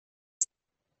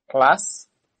Class,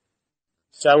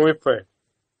 shall we pray?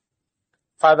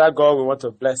 Father God, we want to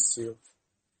bless you.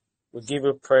 We give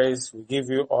you praise. We give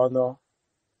you honor.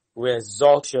 We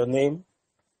exalt your name.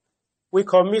 We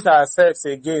commit ourselves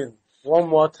again, one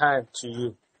more time to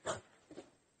you.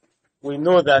 We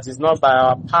know that it's not by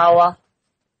our power,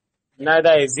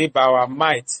 neither is it by our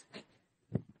might,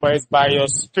 but it's by your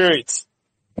Spirit.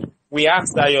 We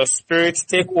ask that your Spirit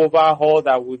take over all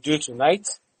that we do tonight,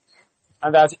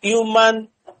 and that human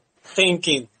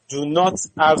thinking do not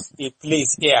have a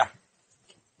place here,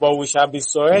 but we shall be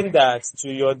surrendered to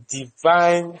your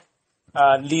divine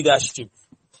leadership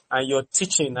and your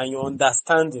teaching and your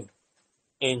understanding.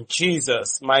 In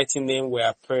Jesus' mighty name we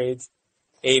are prayed.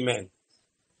 Amen.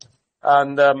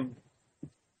 And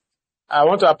I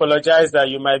want to apologize that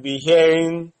you might be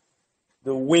hearing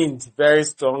the wind very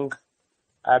strong.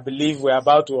 I believe we're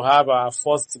about to have our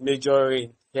first major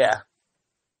rain here.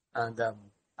 And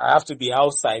I have to be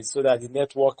outside so that the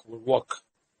network will work.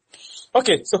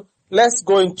 Okay, so let's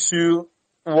go into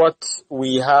what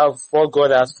God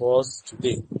has for us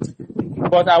today.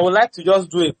 But I would like to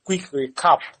just do a quick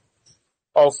recap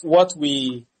of what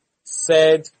we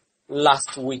said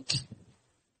last week.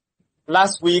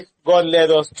 Last week, God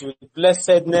led us to the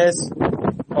blessedness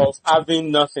of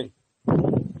having nothing.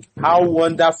 How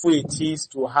wonderful it is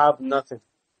to have nothing.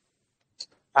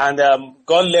 And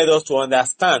God led us to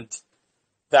understand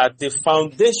that the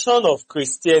foundation of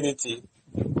Christianity,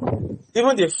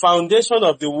 even the foundation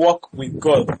of the walk with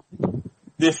God,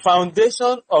 the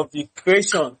foundation of the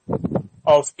creation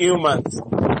of humans,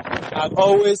 have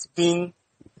always been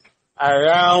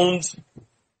around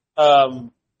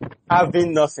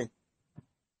having nothing.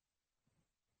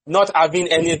 Not having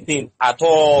anything at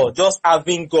all, just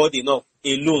having God enough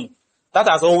alone. That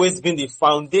has always been the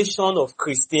foundation of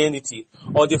Christianity,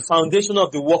 or the foundation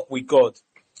of the walk with God.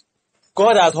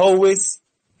 God has always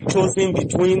chosen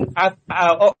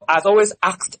has always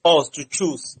asked us to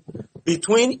choose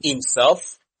between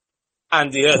himself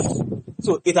and the earth.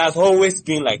 So it has always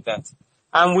been like that.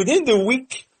 And within the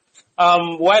week,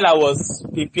 while I was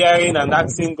preparing and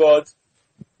asking God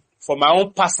for my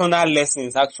own personal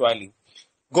lessons, actually,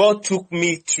 God took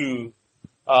me to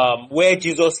where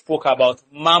Jesus spoke about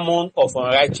mammon of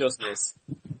unrighteousness.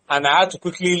 And I had to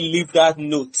quickly leave that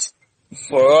note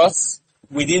for us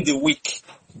within the week.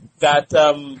 That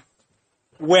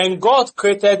when God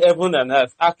created heaven and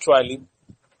earth, actually,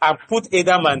 and put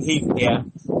Adam and Eve here,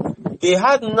 they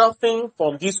had nothing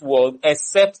from this world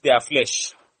except their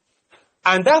flesh.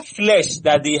 And that flesh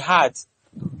that they had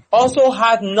also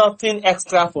had nothing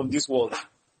extra from this world.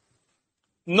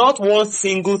 Not one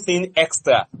single thing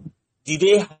extra did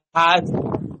they add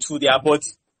to their body.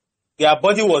 Their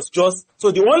body was just,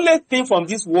 so the only thing from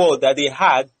this world that they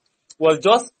had was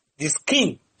just the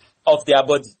skin of their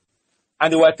body.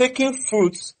 And they were taking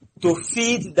fruits to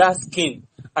feed that skin.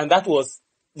 And that was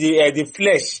the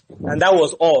flesh. And that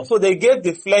was all. So they gave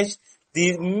the flesh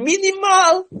the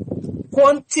minimal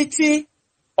quantity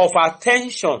of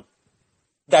attention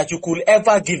that you could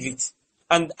ever give it.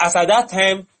 And as at that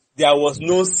time, there was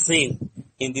no sin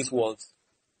in this world.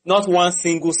 Not one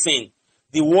single sin.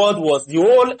 The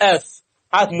whole earth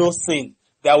had no sin.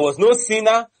 There was no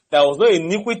sinner. There was no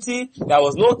iniquity. There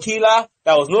was no killer.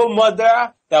 There was no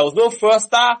murderer. There was no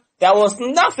froster. There was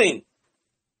nothing.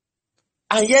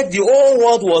 And yet the whole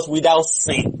world was without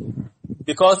sin.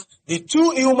 Because the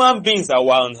two human beings that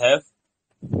were on earth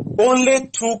only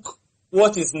took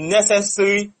what is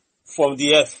necessary from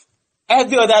the earth.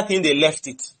 Every other thing they left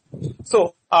it.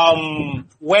 So,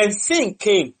 when sin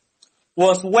came,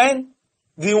 was when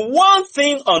the one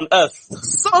thing on earth,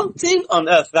 something on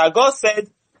earth that God said,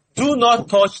 do not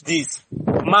touch this,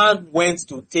 man went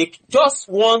to take just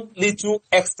one little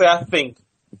extra thing.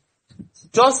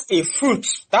 Just a fruit.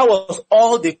 That was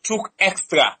all they took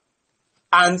extra.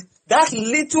 And that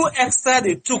little extra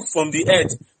they took from the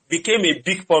earth became a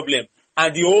big problem.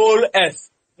 And the whole earth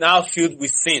now filled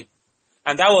with sin.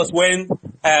 And that was when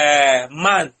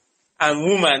man and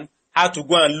woman had to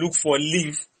go and look for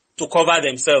leaf to cover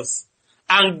themselves.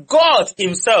 And God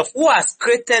himself, who has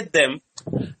created them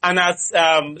and has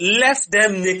left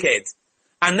them naked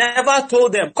and never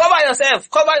told them, cover yourself,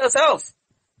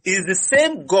 is the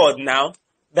same God now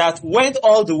that went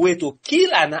all the way to kill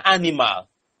an animal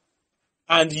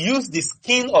and use the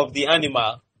skin of the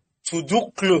animal to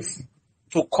do clothes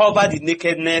to cover the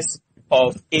nakedness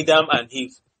of Adam and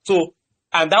Eve. So,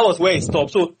 and that was where it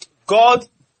stopped. So God,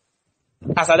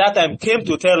 as at that time, came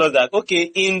to tell us that, okay,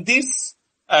 in this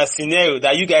scenario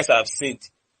that you guys have seen,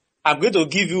 I'm going to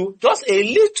give you just a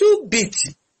little bit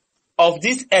of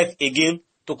this earth again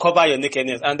to cover your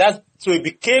nakedness. And so it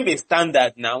became a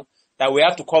standard now that we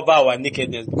have to cover our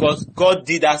nakedness, because God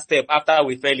did that step after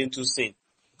we fell into sin.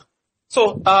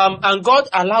 So, and God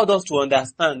allowed us to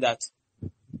understand that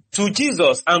to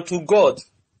Jesus and to God,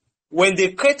 when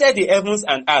they created the heavens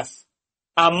and earth,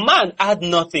 and man had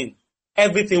nothing,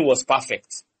 everything was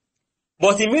perfect.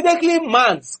 But immediately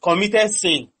man committed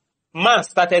sin, man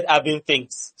started having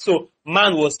things. So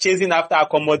man was chasing after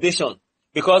accommodation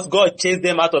because God chased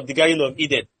them out of the Garden of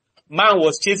Eden. Man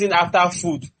was chasing after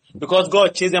food because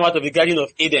God chased them out of the Garden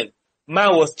of Eden.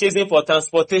 Man was chasing for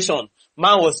transportation.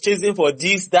 Man was chasing for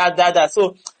this, that.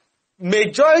 So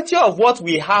majority of what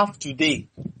we have today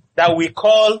that we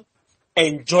call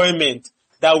enjoyment,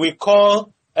 that we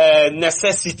call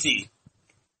necessity,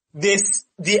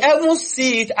 the heavens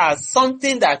see it as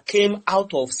something that came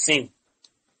out of sin.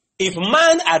 If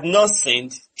man had not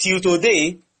sinned, till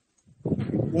today,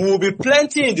 we will be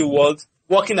plenty in the world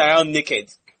walking around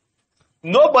naked.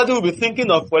 Nobody will be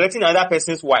thinking of collecting another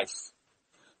person's wife.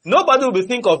 Nobody will be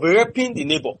thinking of raping the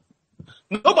neighbor.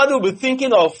 Nobody will be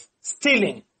thinking of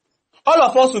stealing. All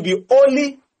of us will be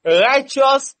holy,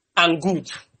 righteous, and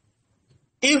good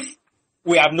if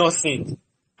we have not sinned.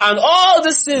 And all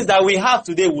the sins that we have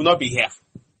today will not be here.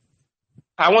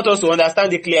 I want us to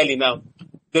understand it clearly now.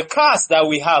 The cars that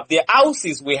we have, the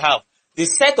houses we have, the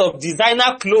set of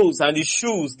designer clothes and the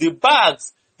shoes, the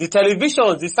bags, the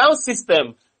televisions, the sound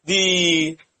system,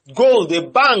 the gold, the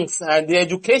banks, and the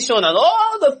education, and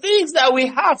all the things that we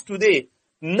have today,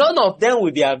 none of them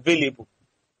will be available.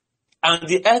 And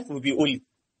the earth will be holy.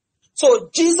 So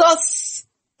Jesus,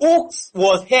 who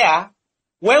was here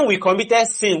when we committed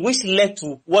sin, which led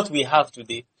to what we have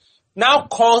today, now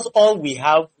calls all we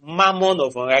have mammon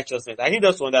of unrighteousness. I need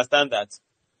us to understand that.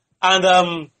 And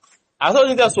I also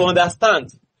need us to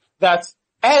understand that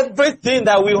everything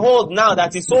that we hold now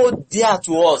that is so dear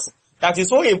to us, that is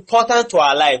so important to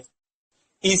our life,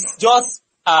 is just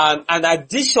an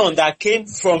addition that came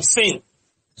from sin.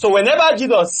 So whenever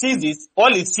Jesus sees it,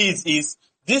 all he sees is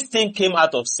this thing came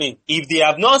out of sin. If they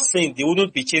have not sinned, they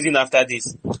wouldn't be chasing after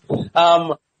this.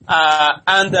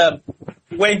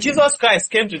 When Jesus Christ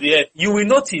came to the earth, you will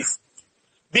notice,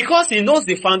 because he knows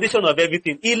the foundation of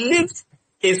everything, he lived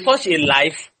such a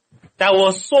life that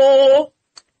was so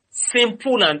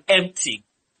simple and empty.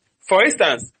 For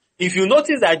instance, if you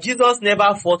notice that Jesus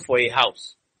never fought for a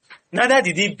house, neither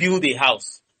did he build a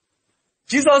house.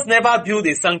 Jesus never built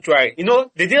a sanctuary. You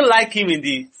know, they didn't like him in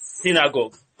the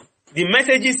synagogue. The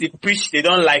messages he preached, they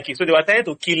don't like it, so they were trying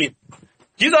to kill him.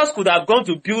 Jesus could have gone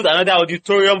to build another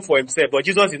auditorium for himself, but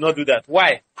Jesus did not do that.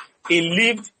 Why? He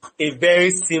lived a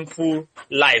very simple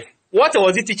life. What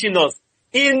was he teaching us?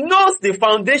 He knows the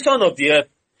foundation of the earth.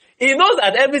 He knows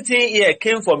that everything here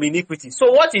came from iniquity.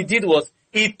 So what he did was,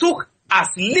 he took as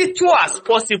little as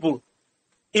possible.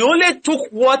 He only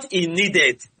took what he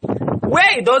needed.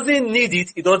 Where he doesn't need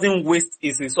it, he doesn't waste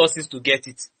his resources to get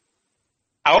it.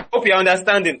 I hope you're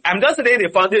understanding. I'm just laying the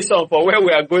foundation for where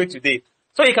we are going today.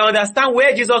 So you can understand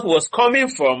where Jesus was coming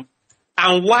from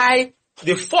and why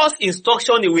the first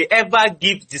instruction he will ever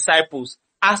give disciples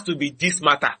has to be this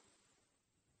matter.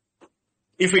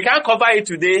 If we can't cover it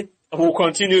today, we'll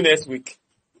continue next week.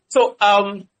 So,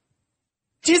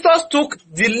 Jesus took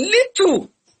the little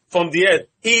from the earth.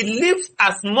 He lived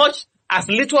as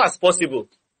little as possible.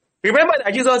 Remember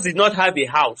that Jesus did not have a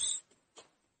house.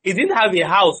 He didn't have a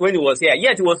house when he was here,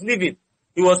 yet he was living.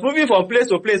 He was moving from place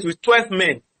to place with 12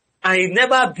 men, and he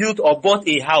never built or bought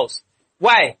a house.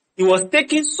 Why? He was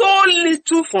taking so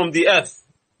little from the earth,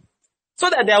 so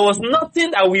that there was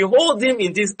nothing that will hold him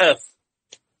in this earth.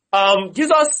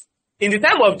 Jesus, in the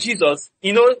time of Jesus,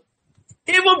 you know,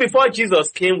 even before Jesus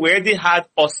came, we already had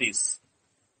horses.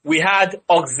 We had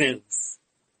oxen.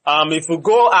 If we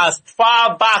go as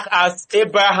far back as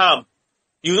Abraham,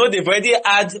 you know, they've already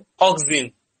had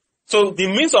oxen. So the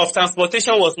means of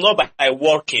transportation was not by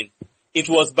walking. It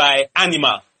was by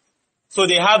animal. So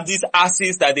they have these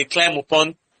asses that they climb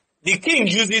upon. The king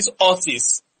uses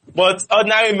horses, but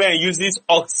ordinary men uses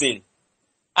oxen.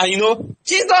 And you know,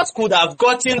 Jesus could have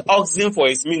gotten oxen for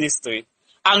his ministry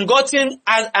and gotten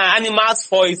animals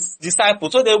for his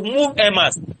disciples, so they move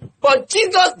animals. But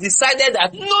Jesus decided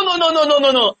that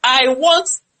no.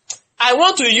 I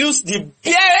want to use the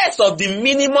barest of the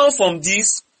minimum from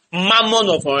this mammon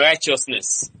of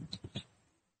unrighteousness.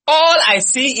 All I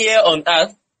see here on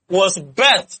earth was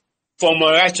birth from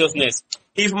unrighteousness.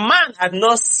 If man had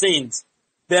not sinned,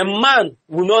 then man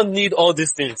would not need all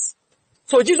these things.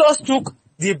 So Jesus took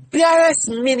the barest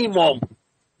minimum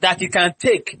that he can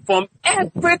take from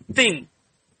everything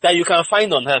that you can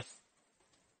find on earth.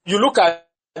 You look at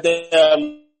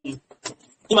him and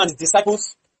his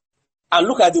disciples and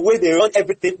look at the way they run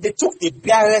everything. They took the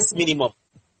barest minimum.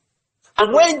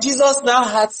 And when Jesus now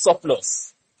had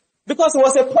surplus, because he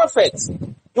was a prophet,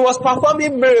 he was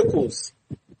performing miracles,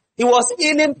 he was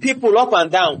healing people up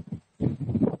and down.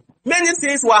 Many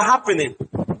things were happening.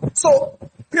 So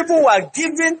people were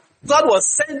giving, God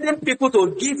was sending people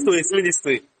to give to his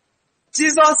ministry.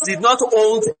 Jesus did not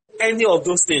own any of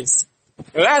those things.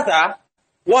 Rather,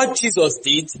 what Jesus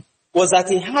did was that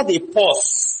he had a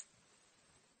purse.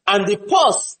 And the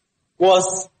purse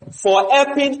was for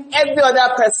helping every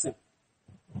other person.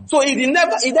 So he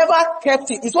never kept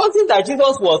it. It wasn't that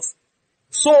Jesus was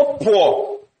so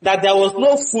poor that there was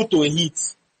no food to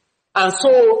eat. And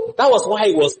so that was why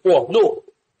he was poor. No.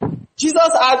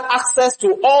 Jesus had access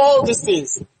to all these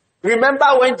things. Remember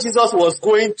when Jesus was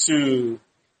going to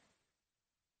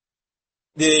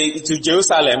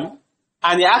Jerusalem,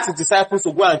 and he asked his disciples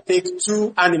to go and take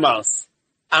 2 animals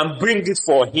and bring it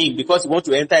for him because he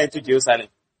wanted to enter into Jerusalem.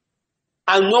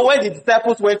 And when the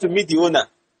disciples went to meet the owner,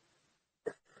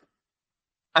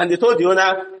 and they told the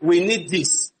owner, we need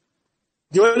this.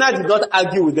 The owner did not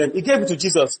argue with them. He gave it to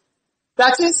Jesus.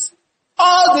 That is,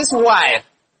 all this while,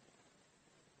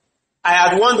 I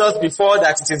had warned us before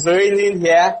that it is raining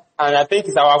here, and I think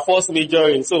it's our first major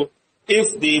rain. So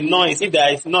if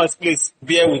there is noise, please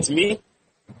bear with me.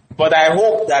 But I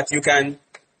hope that you can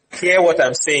hear what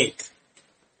I'm saying.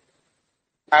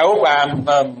 I hope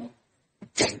I'm,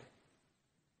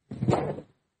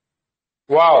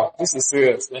 wow, this is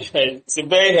serious. It's a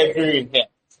very heavy rain here.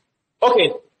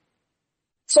 Okay.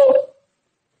 So,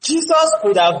 Jesus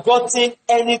could have gotten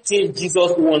anything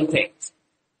Jesus wanted.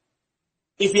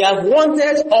 If he had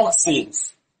wanted oxen,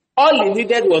 all he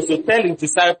needed was to tell his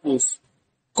disciples,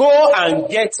 go and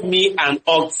get me an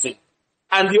oxen.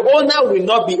 And the owner will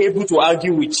not be able to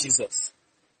argue with Jesus.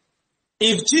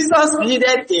 If Jesus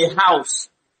needed a house,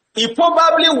 he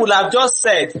probably would have just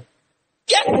said,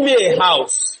 get me a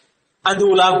house. And they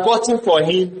will have gotten for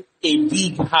him a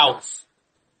big house.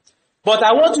 But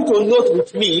I want you to note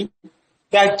with me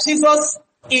that Jesus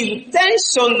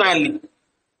intentionally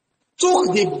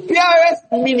took the barest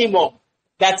minimum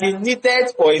that he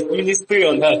needed for his ministry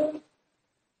on earth.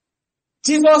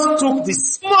 Jesus took the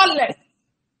smallest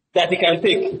that he can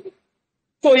take.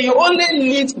 So he only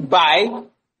lived by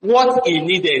what he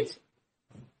needed.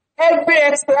 Every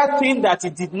extra thing that he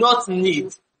did not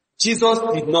need, Jesus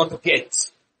did not get.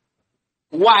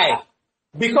 Why?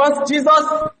 Because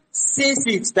Jesus sees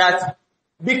it that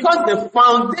because the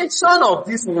foundation of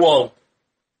this world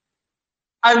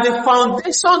and the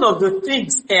foundation of the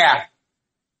things here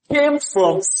came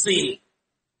from sin,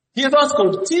 Jesus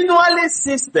continually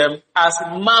sees them as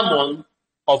mammon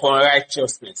of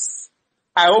unrighteousness.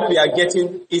 I hope you are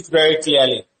getting it very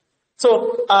clearly.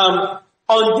 So,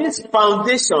 on this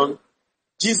foundation,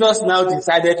 Jesus now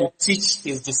decided to teach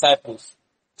his disciples.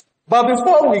 But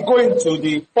before we go into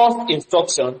the first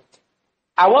instruction,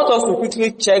 I want us to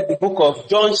quickly check the book of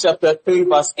John chapter 3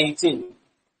 verse 18.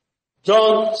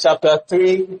 John chapter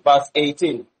 3 verse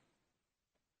 18.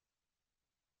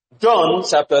 John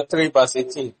chapter 3 verse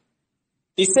 18.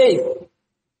 He says,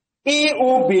 he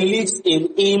who believes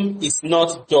in him is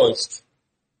not judged.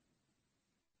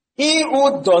 He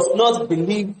who does not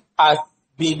believe has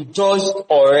been judged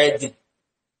already,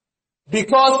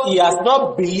 because he has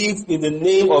not believed in the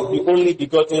name of the only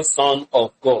begotten Son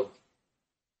of God.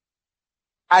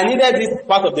 I needed this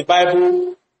part of the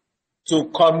Bible to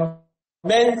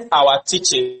commend our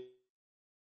teaching.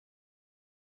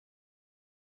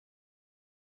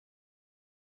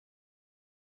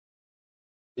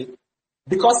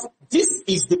 Because this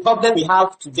is the problem we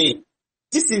have today.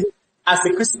 This is, as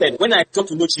a Christian, when I talk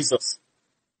to know Jesus,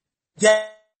 there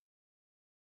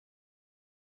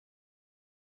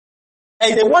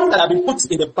is a one that has been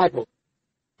put in the Bible,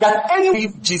 that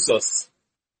anyone Jesus,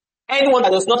 anyone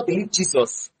that does not believe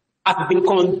Jesus, has been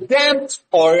condemned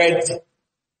already.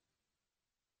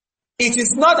 It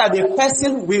is not that the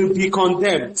person will be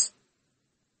condemned.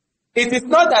 It is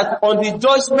not that on the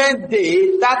judgment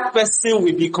day, that person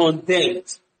will be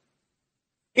condemned.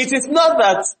 It is not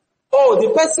that,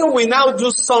 the person will now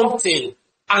do something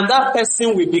and that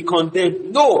person will be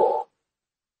condemned. No.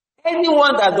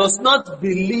 Anyone that does not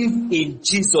believe in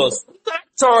Jesus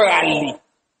naturally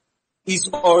is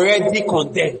already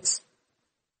condemned.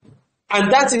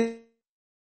 And that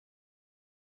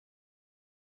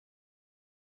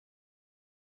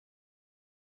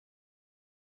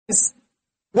is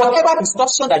whatever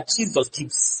instruction that Jesus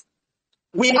gives.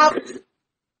 We have,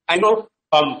 I know,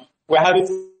 we're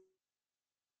having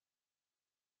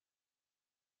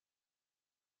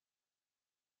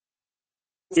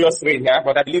serious rain here,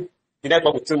 but I believe the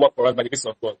network will still work for us by the grace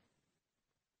of God.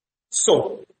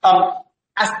 So,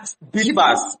 as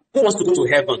believers, who wants to go to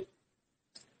heaven?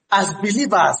 as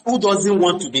believers, who doesn't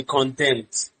want to be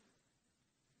condemned?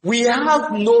 We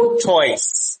have no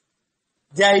choice.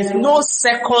 There is no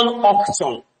second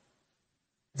option.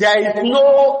 There is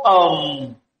no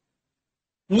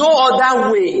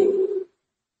other way.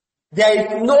 There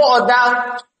is no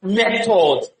other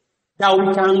method that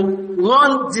we can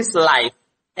run this life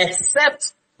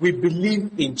except we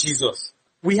believe in Jesus.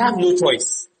 We have no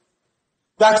choice.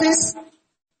 That is,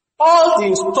 all the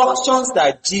instructions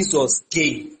that Jesus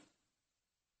gave,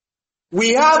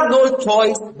 we have no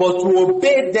choice but to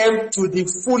obey them to the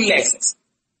fullest.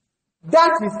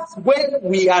 That is when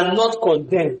we are not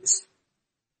condemned.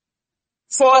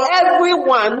 For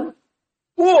everyone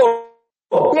who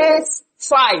obeys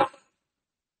 5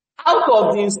 out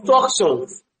of the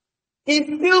instructions is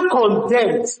still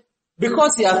condemned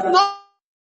because he has not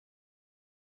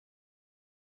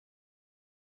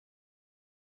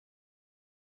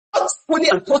fully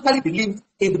and totally believed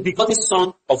in the begotten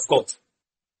Son of God.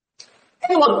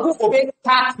 Anyone who obeys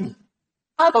 30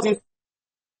 out of the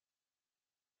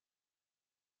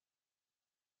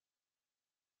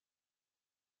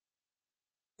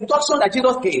instruction that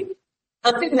Jesus gave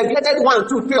and still neglected 1,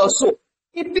 2, 3 or so.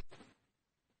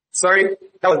 Sorry,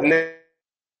 that was the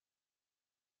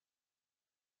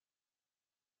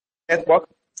network.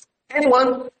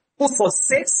 Anyone who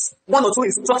forsakes 1 or 2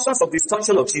 instructions of the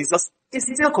instruction of Jesus is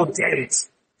still condemned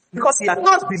because he has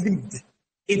not believed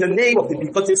in the name of the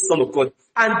begotten Son of God.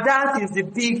 And that is the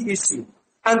big issue.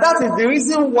 And that is the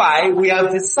reason why we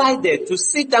have decided to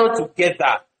sit down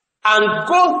together and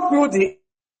go through the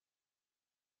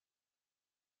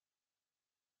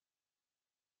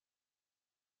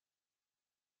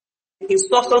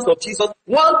instructions of Jesus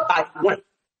one by one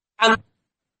and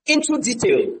into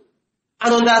detail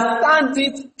and understand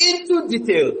it into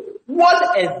detail.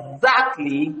 What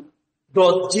exactly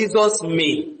does Jesus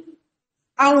mean?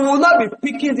 And we will not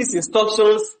be picking these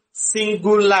instructions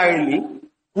singularly.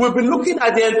 We'll be looking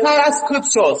at the entire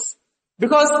scriptures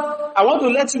because I want to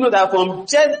let you know that from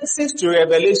Genesis to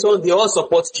Revelation, they all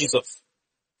support Jesus.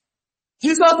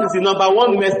 Jesus is the number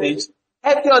one message.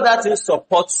 Every other thing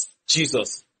supports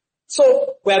Jesus.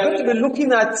 So we are going to be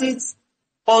looking at it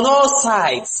on all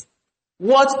sides.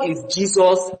 What is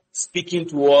Jesus speaking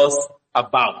to us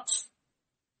about?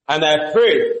 And I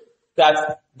pray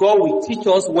that God will teach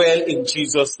us well in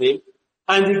Jesus' name.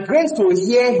 And the grace to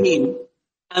hear him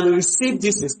and receive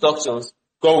these instructions,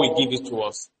 God will give it to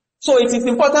us. So it is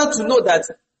important to know that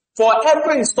for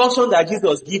every instruction that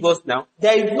Jesus gives us now,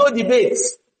 there is no debate.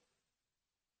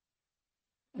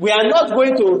 We are not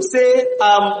going to say,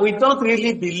 we don't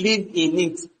really believe in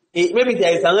it. Maybe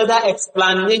there is another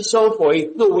explanation for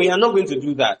it. No, we are not going to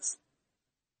do that.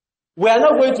 We are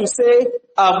not going to say,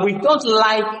 we don't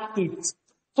like it.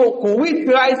 So could we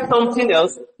try something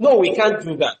else? No, we can't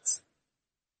do that.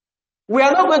 We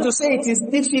are not going to say it is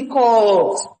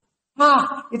difficult.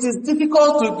 It is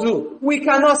difficult to do. We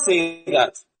cannot say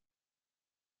that.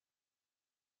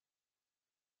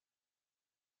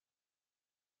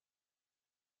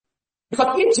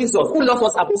 Because if Jesus, who loves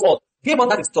us above all, gave us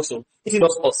that instruction, it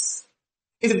loves us.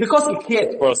 It is because he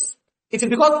cared for us. It is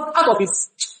because out of his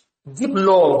deep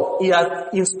love, he has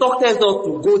instructed us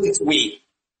to go this way.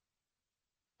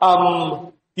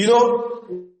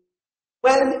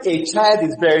 When a child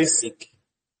is very sick,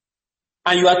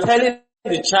 and you are telling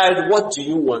the child, what do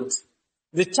you want?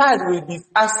 The child will be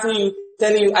asking you,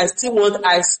 telling you, I still want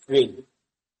ice cream.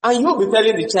 And you will be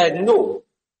telling the child, no.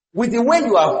 With the way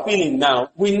you are feeling now,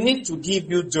 we need to give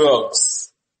you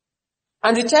drugs.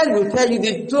 And the child will tell you,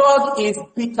 the drug is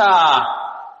bitter.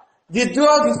 The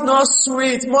drug is not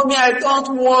sweet. Mommy, I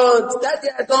don't want. Daddy,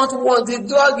 I don't want. The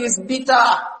drug is bitter.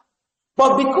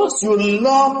 But because you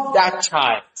love that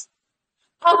child,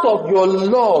 out of your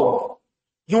love,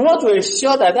 you want to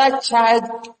ensure that that child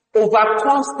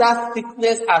overcomes that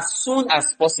sickness as soon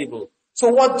as possible. So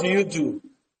what do?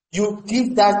 You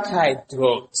give that child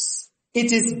drugs.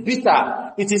 It is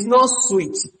bitter. It is not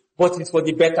sweet, but it's for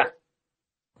the better.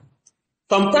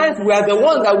 Sometimes we are the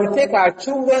ones that will take our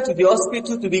children to the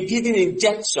hospital to be given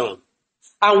injection.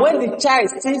 And when the child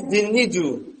sees the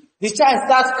needle, the child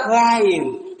starts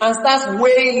crying and starts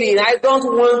wailing, I don't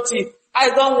want it. I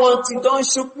don't want it. Don't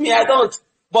shoot me. I don't.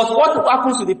 But what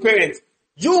happens to the parent?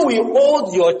 You will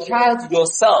hold your child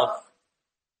yourself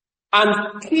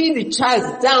and pin the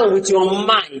child down with your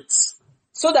might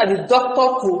so that the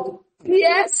doctor could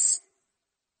pierce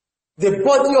the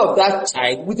body of that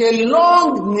child with a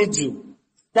long needle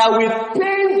that will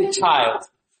pain the child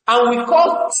and will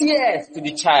cause tears to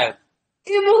the child.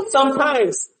 Even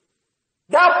sometimes,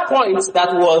 that point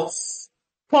that was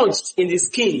punched in the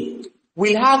skin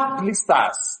will have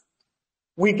blisters,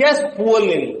 will get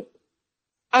swollen,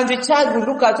 And the child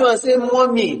will look at you and say,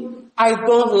 Mommy, I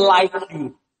don't like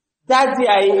you. Daddy,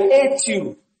 I hate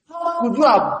you. How could you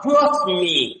have brought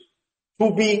me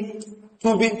to be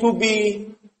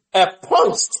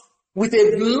punched with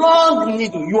a long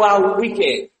needle? You are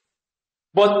wicked.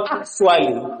 But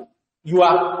actually, you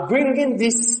are bringing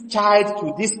this child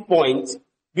to this point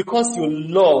because you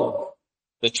love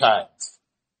the child.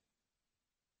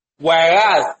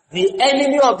 Whereas the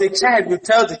enemy of the child will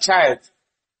tell the child,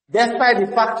 despite the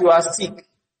fact you are sick,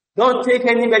 don't take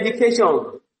any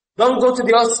medication, don't go to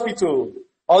the hospital,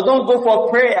 or don't go for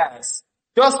prayers.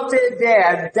 Just stay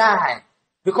there and die,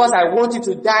 because I want you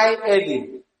to die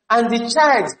early. And the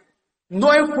child,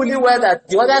 knowing fully well that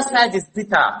the other side is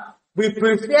bitter, will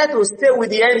prefer to stay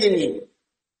with the enemy.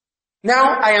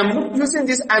 Now, I am using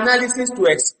this analysis to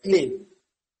explain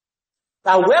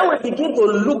that when we begin to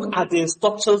look at the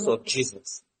instructions of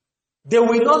Jesus, they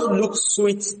will not look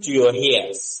sweet to your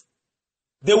ears.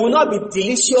 They will not be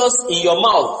delicious in your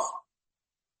mouth.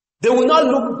 They will not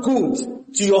look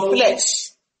good to your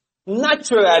flesh.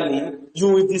 Naturally, you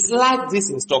will dislike these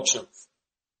instructions.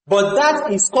 But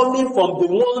that is coming from the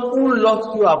one who loves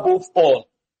you above all,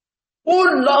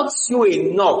 who loves you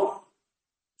enough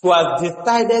to have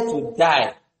decided to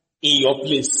die in your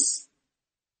place,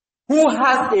 who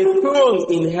has a throne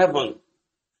in heaven,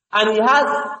 and he has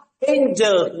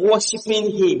angels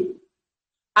worshiping him,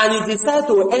 and he decided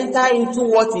to enter into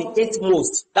what he hates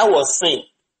most, that was sin.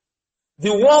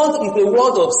 The world is a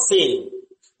world of sin,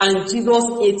 and Jesus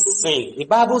hates sin. The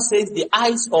Bible says the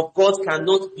eyes of God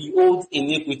cannot behold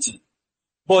iniquity.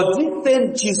 But this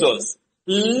same Jesus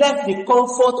left the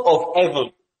comfort of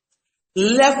heaven,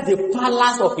 left the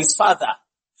palace of his father,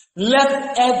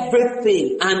 left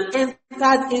everything and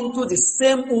entered into the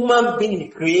same human being he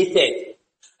created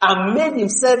and made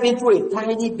himself into a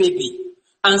tiny baby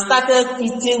and started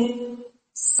eating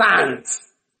sand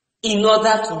in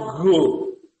order to grow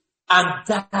and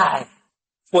die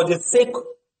for the sake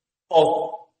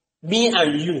of me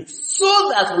and you,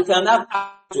 so that we can have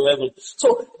access to heaven.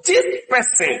 So this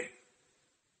person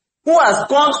who has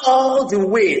gone all the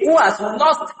way, who has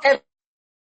lost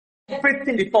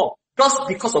everything before, just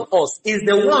because of us, is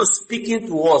the one speaking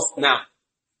to us now.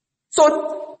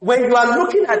 So when you are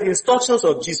looking at the instructions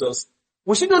of Jesus,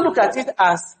 we shouldn't look at it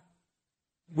as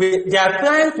they are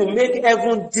trying to make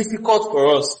heaven difficult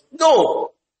for us.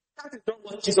 No, that is not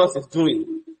what Jesus is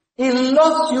doing. He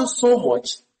loves you so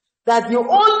much that the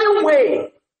only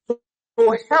way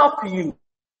to help you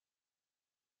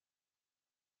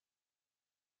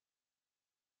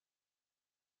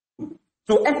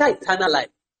to enter eternal life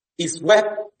is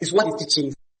what he's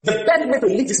teaching. The best way to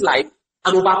live this life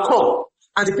and overcome,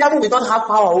 and the devil will not have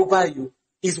power over you,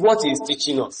 is what he is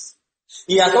teaching us.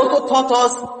 He has also taught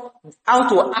us how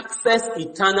to access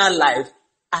eternal life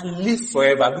and live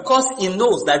forever, because he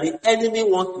knows that the enemy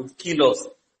wants to kill us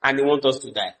and he wants us to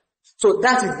die. So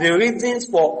that is the reasons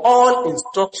for all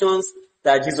instructions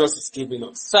that Jesus is giving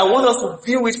us. So I want us to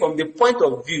view it from the point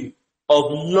of view of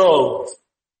love,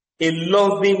 a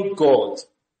loving God,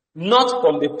 not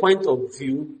from the point of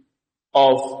view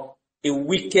of a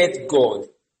wicked God,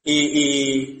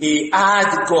 a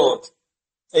hard God,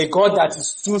 a God that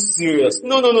is too serious.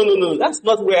 No. That's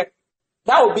not where,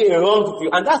 that would be a wrong view.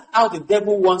 And that's how the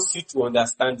devil wants you to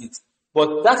understand it.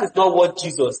 But that is not what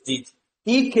Jesus did.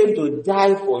 He came to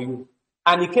die for you.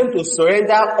 And he came to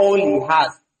surrender all he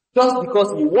has, just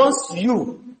because he wants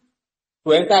you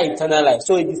to enter eternal life.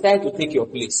 So he decided to take your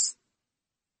place.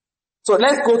 So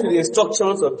let's go to the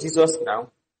instructions of Jesus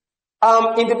now.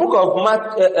 In the book of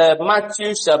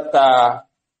Matthew chapter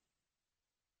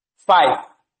 5,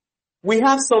 we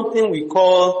have something we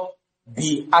call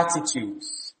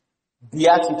Beatitudes.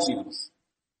 Beatitudes.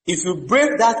 If you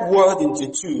break that word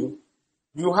into two,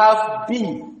 you have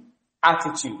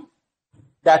Beatitude.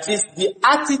 That is the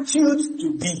attitude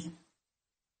to be.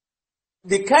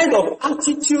 The kind of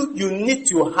attitude you need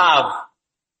to have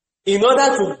in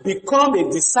order to become a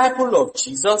disciple of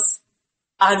Jesus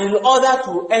and in order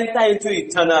to enter into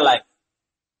eternal life.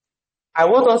 I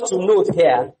want us to note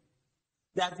here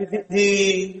that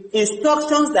the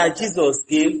instructions that Jesus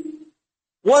gave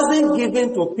wasn't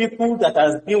given to people that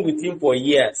has been with him for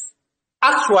years.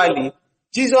 Actually,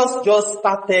 Jesus just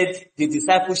started the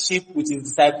discipleship with his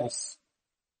disciples.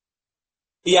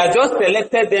 He had just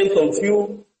selected them some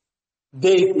few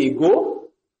days ago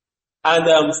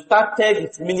and started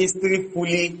his ministry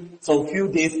fully some few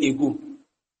days ago.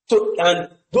 So,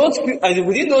 and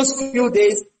within those few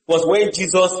days was when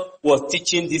Jesus was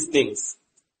teaching these things.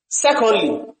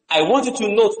 Secondly, I want you to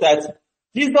note that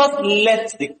Jesus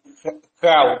left the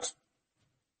crowd,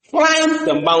 climbed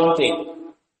the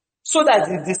mountain, so that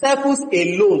the disciples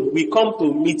alone will come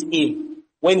to meet him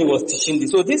when he was teaching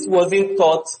this. So this wasn't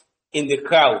taught in the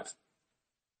crowd.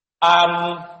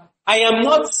 I am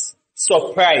not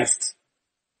surprised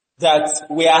that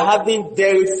we are having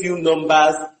very few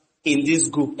numbers in this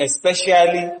group,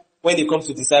 especially when it comes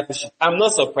to discipleship. I'm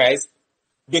not surprised,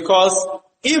 because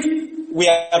if we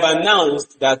have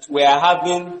announced that we are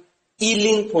having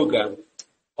healing program,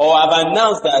 or have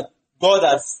announced that God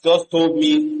has just told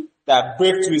me that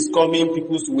breakthrough is coming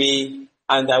people's way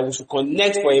and that we should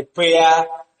connect for a prayer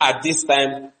at this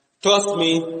time, trust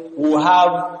me, we'll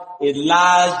have a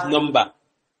large number.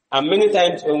 And many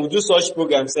times when we do such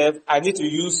programs, I need to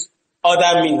use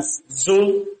other means,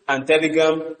 Zoom and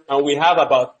Telegram, and we have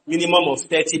about minimum of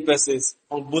 30 persons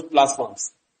on both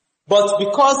platforms. But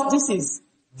because this is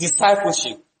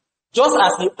discipleship, just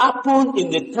as it happened in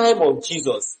the time of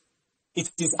Jesus, it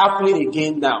is happening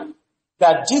again now.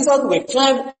 That Jesus will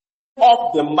climb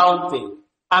up the mountain,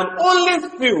 and only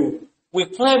few will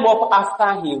climb up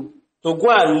after him to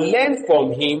go and learn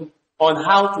from him on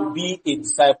how to be a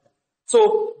disciple.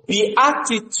 So the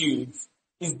attitude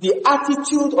is the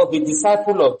attitude of a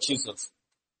disciple of Jesus.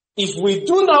 If we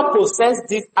do not possess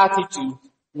this attitude,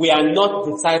 we are not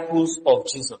disciples of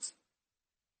Jesus.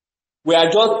 We are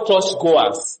just church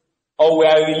goers, or we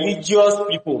are religious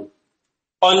people.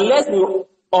 Unless we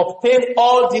obtain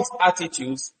all these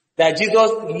attitudes that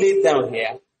Jesus laid down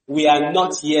here, we are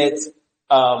not yet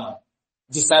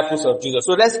disciples of Jesus.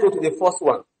 So let's go to the first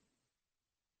one.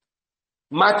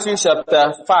 Matthew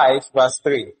chapter 5 verse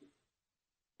 3.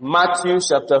 Matthew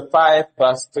chapter 5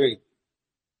 verse 3.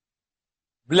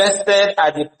 Blessed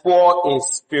are the poor in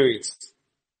spirit,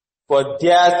 for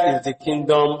theirs is the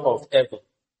kingdom of heaven.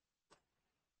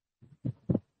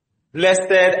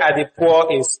 Blessed are the poor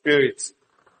in spirit,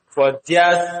 for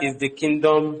theirs is the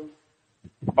kingdom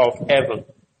of heaven.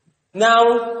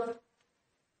 Now,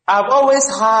 I've always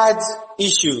had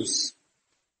issues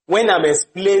when I'm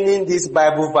explaining this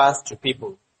Bible verse to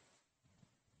people.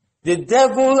 The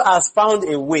devil has found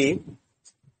a way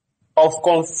of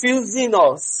confusing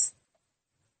us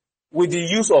with the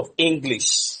use of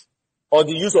English or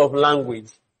the use of language.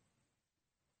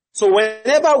 So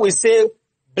whenever we say,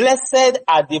 blessed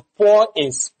are the poor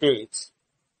in spirit,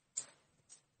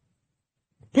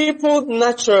 people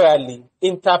naturally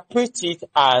interpret it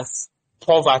as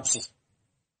poverty.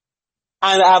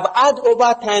 And I've had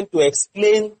over time to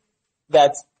explain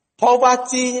that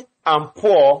poverty and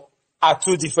poor are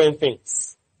two different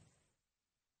things.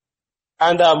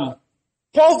 And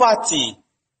poverty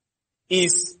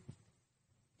is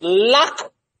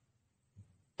lack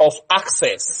of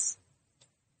access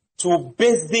to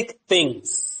basic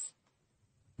things.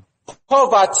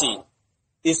 Poverty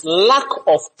is lack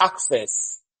of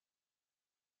access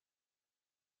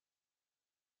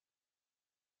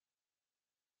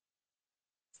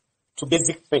to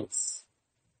basic things.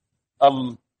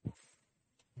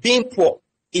 Being poor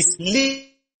is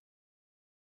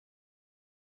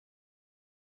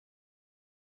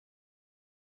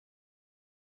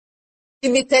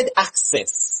limited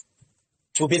access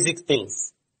to basic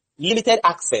things. Limited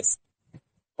access.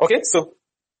 Okay, so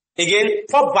again,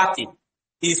 poverty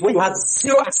is when you have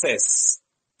zero access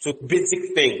to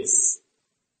basic things.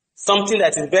 Something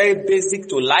that is very basic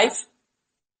to life.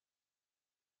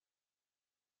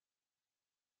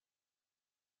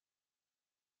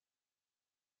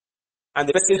 And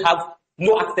the person have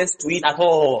no access to it at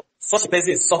all. Such a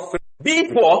person is suffering.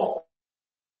 Being poor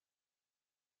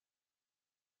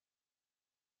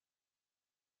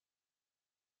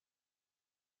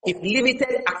is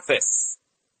limited access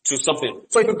to something.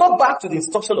 So if you go back to the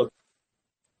instruction of,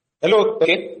 hello,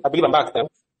 okay, I believe I'm back now.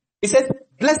 It says,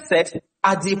 blessed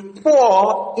are the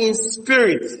poor in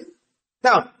spirit.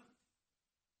 Now,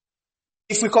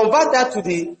 if we convert that to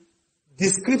the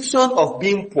description of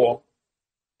being poor,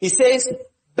 it says,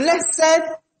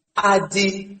 blessed are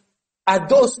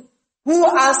those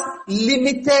who has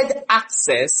limited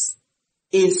access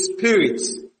in spirit.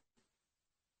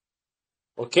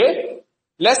 Okay?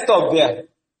 Let's stop there.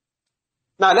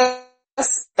 Now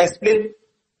let's explain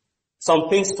some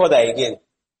things further again.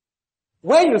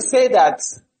 When you say that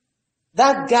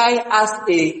guy has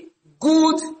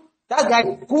that guy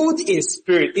is good in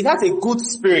spirit, it has a good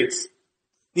spirit.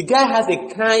 The guy has a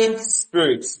kind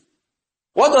spirit.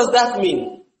 What does that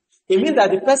mean? It means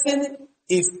that the person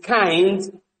is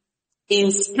kind in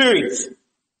spirit.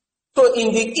 So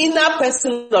in the inner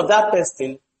person of that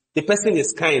person, the person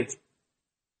is kind.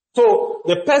 So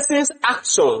the person's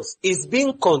actions is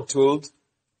being controlled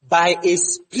by a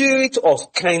spirit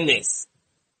of kindness.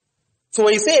 So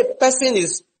when you say a person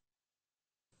is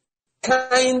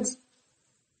kind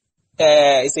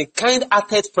is a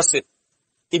kind-hearted person.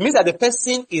 It means that the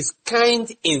person is kind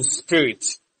in spirit.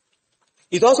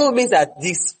 It also means that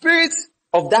the spirit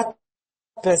of that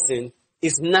person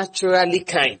is naturally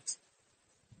kind.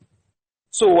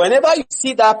 So whenever you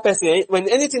see that person, when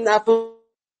anything happens,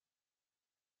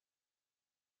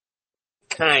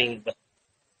 kind.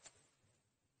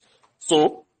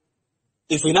 So,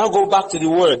 if we now go back to the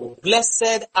word,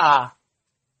 blessed are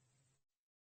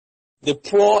the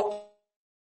poor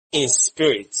in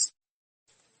spirit.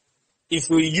 If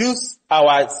we use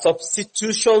our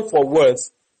substitution for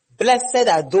words, blessed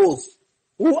are those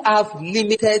who have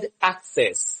limited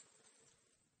access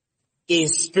in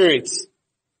spirit.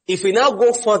 If we now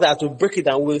go further to break it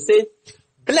down, we'll say,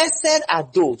 blessed are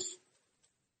those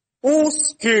whose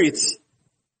spirit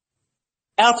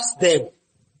helps them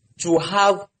to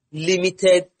have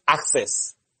limited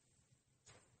access.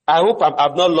 I hope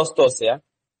I've not lost us here.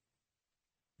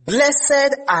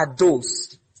 Blessed are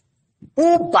those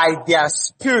who by their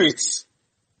spirit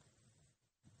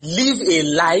live a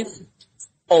life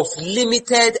of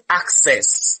limited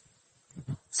access,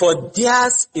 for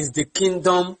theirs is the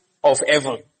kingdom of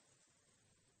heaven.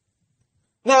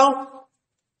 Now,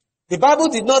 the Bible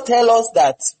did not tell us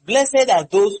that blessed are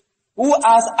those who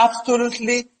has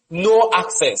absolutely no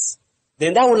access.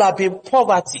 Then that will have been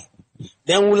poverty.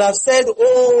 Then we'll have said,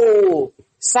 oh,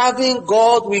 serving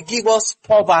God will give us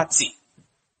poverty.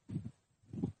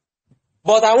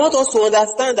 But I want us to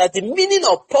understand that the meaning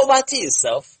of poverty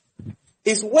itself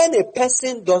is when a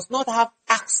person does not have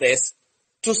access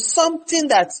to something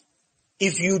that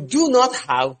if you do not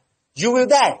have, you will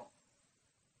die.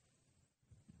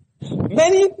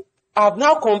 Many have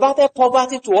now converted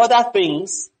poverty to other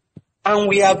things, and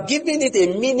we have given it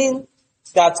a meaning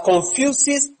that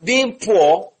confuses being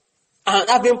poor and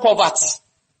having poverty.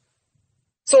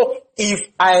 So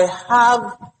if I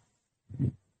have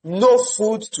no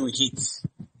food to eat,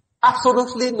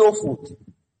 absolutely no food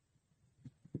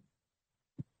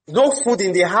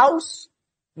in the house,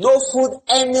 no food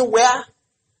anywhere,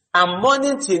 and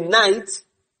morning till night,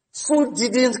 food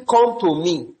didn't come to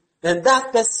me, then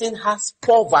that person has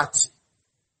poverty.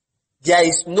 There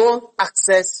is no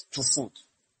access to food.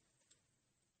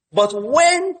 But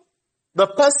when the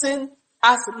person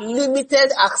has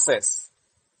limited access,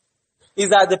 is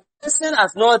that the person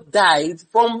has not died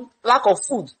from lack of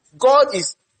food. God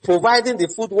is providing the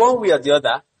food one way or the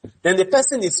other, then the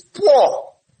person is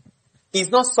poor.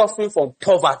 He's not suffering from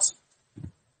poverty.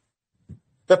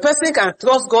 The person can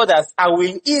trust God as, I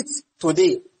will eat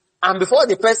today. And before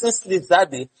the person sleeps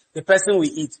that day, the person will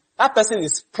eat. That person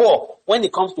is poor when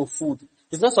it comes to food.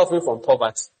 He's not suffering from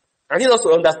poverty. I need us to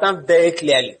understand very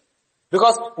clearly.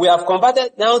 Because we have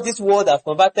converted, now this word has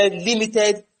converted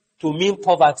limited to mean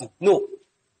poverty. No.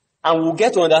 And we'll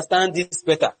get to understand this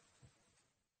better.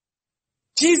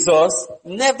 Jesus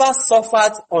never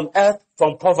suffered on earth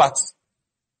from poverty.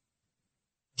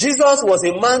 Jesus was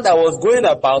a man that was going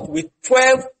about with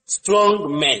 12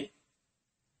 strong men.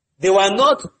 They were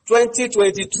not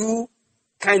 2022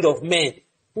 kind of men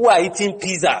who are eating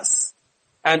pizzas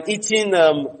and eating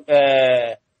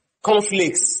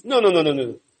cornflakes.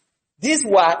 No. These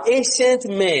were ancient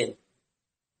men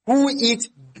who eat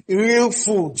real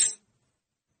food.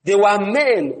 They were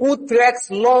men who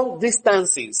trekked long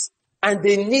distances and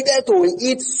they needed to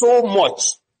eat so much.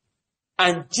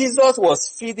 And Jesus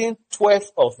was feeding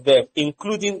 12 of them,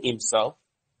 including himself.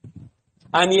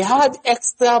 And he had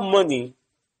extra money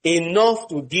enough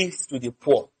to give to the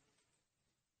poor.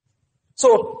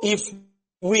 So if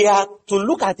we are to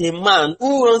look at a man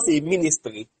who runs a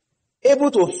ministry, able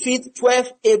to feed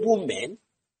 12 able men,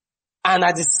 and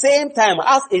at the same time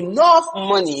has enough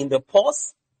money in the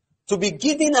purse to be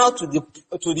given out to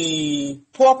the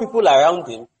poor people around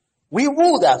him, we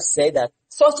would have said that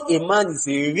such a man is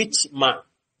a rich man.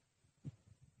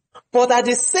 But at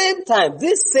the same time,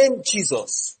 this same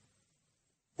Jesus,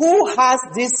 who has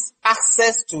this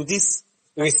access to these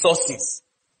resources,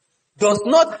 does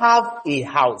not have a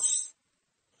house,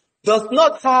 does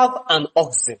not have an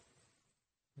oxen,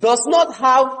 does not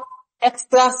have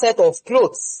extra set of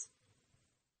clothes.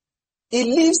 He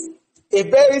lives a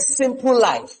very simple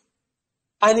life.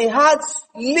 And he had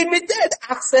limited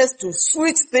access to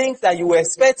sweet things that you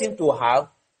expect him to have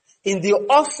in the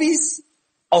office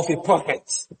of a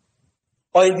prophet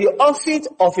or in the office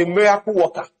of a miracle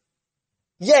worker.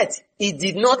 Yet, he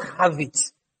did not have it.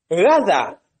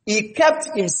 Rather, he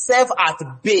kept himself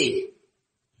at bay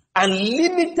and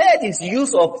limited his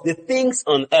use of the things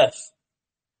on earth.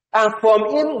 And from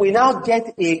him, we now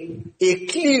get a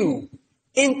clue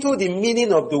into the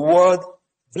meaning of the word,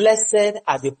 blessed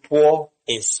are the poor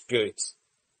in spirit.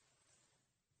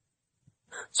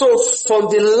 So from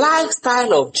the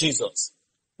lifestyle of Jesus,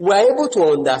 we are able to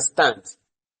understand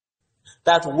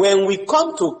that when we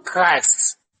come to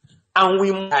Christ and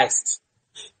we Christ,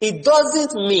 it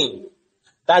doesn't mean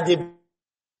that the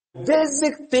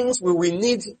basic things we will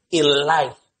need in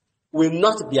life will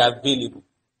not be available.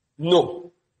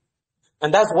 No.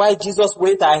 And that's why Jesus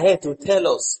went ahead to tell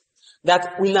us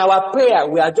that in our prayer,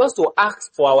 we are just to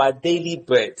ask for our daily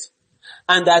bread,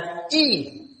 and that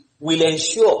He will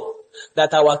ensure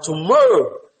that our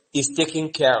tomorrow is taken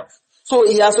care of. So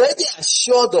He has already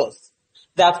assured us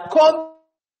that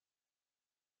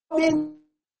coming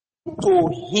to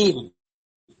Him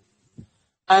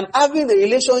and having a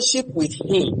relationship with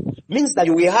Him means that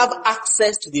you will have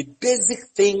access to the basic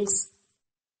things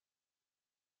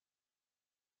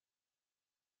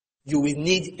you will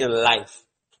need in life.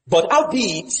 But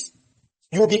albeit,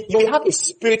 you will have a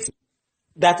spirit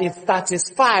that is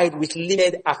satisfied with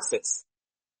limited access.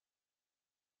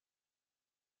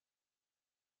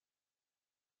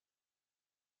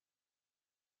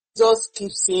 Just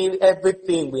keep seeing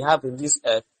everything we have in this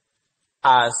earth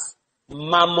as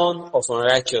mammon of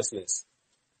unrighteousness.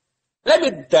 Let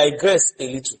me digress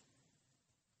a little.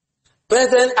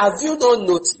 Brethren, have you not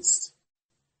noticed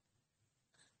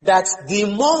that the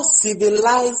more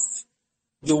civilized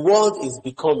the world is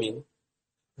becoming,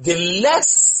 the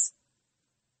less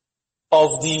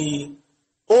of the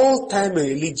old-time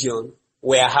religion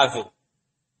we are having?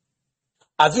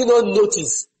 Have you not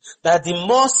noticed that the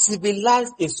more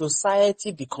civilized a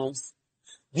society becomes,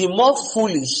 the more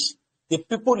foolish the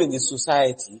people in the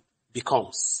society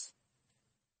becomes?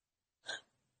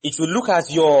 If you look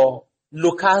at your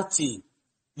locality,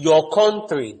 your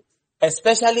country,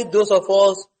 especially those of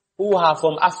us who are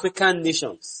from African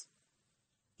nations,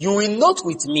 you will note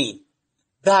with me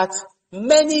that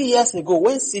many years ago,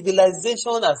 when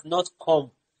civilization has not come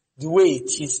the way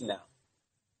it is now,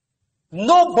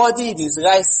 nobody in his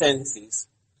right senses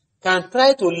can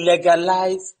try to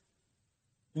legalize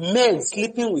men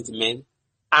sleeping with men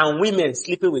and women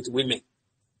sleeping with women,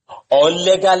 or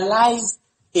legalize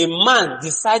a man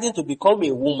deciding to become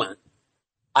a woman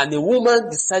and a woman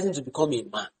deciding to become a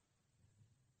man,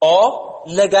 or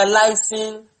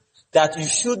legalizing that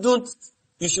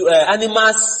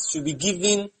animals should be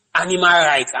given animal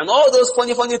rights and all those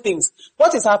funny things.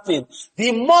 What is happening?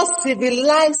 The more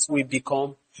civilized we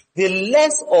become, the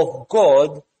less of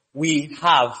God we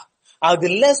have, and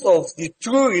the less of the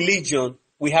true religion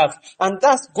we have. And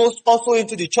that goes also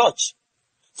into the church.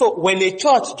 So when a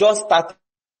church just started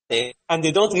and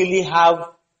they don't really have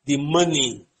the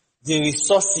money, the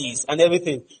resources and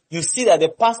everything, you see that the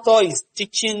pastor is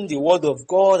teaching the word of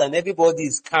God and everybody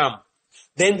is calm.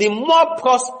 Then the more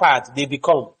prospered they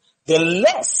become, the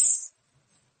less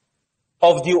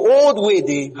of the old way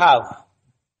they have.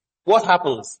 What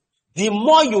happens? The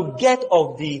more you get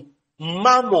of the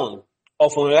mammon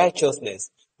of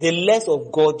unrighteousness, the less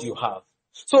of God you have.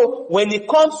 So when it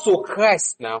comes to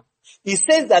Christ now, He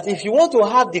says that if you want to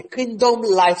have the kingdom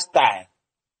lifestyle,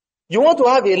 you want to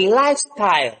have a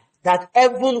lifestyle that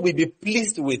heaven will be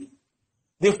pleased with,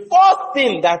 the first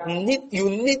thing that you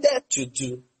needed to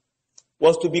do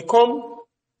was to become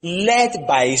led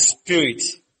by a spirit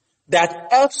that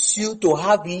helps you to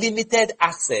have limited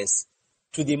access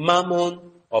to the mammon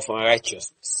of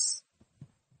unrighteousness.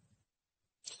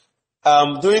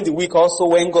 During the week also,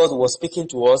 when God was speaking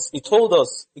to us, He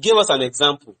gave us an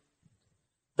example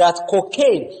that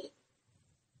cocaine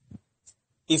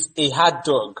is a hard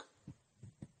drug.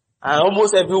 And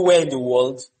almost everywhere in the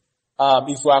world,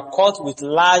 if you are caught with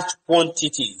large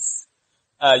quantities,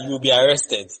 you'll be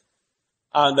arrested.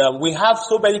 And we have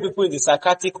so many people in the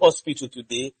psychiatric hospital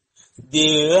today.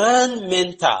 They ran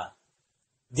mental.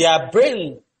 Their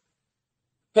brain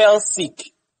fell sick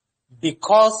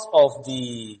because of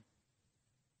the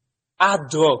hard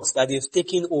drugs that they've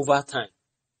taken over time.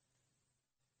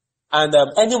 And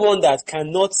anyone that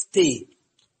cannot stay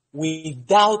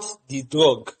without the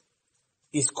drug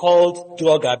is called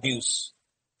drug abuse.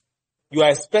 You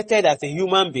are expected as a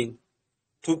human being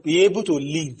to be able to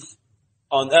live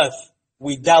on earth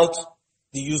without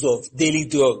the use of daily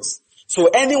drugs. So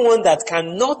anyone that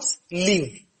cannot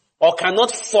live or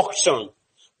cannot function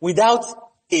without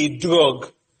a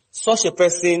drug, such a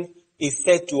person is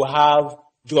said to have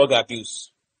drug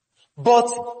abuse. But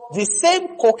the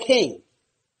same cocaine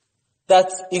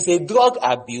that is a drug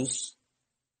abuse,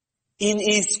 in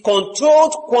its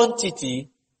controlled quantity,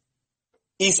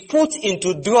 is put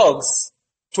into drugs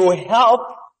to help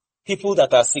people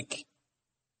that are sick.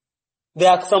 There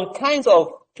are some kinds of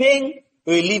pain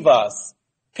relievers,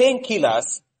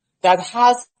 painkillers, that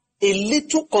has a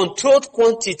little controlled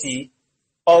quantity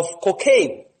of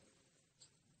cocaine.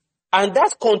 And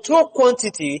that control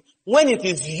quantity, when it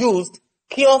is used,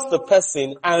 cures the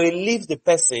person and relieves the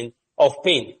person of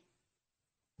pain.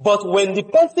 But when the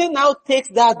person now takes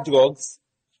that drugs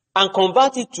and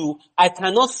convert it to, I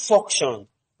cannot function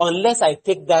unless I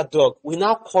take that drug, we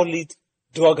now call it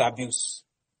drug abuse.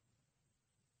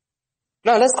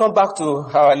 Now let's come back to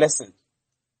our lesson.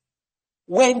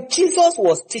 When Jesus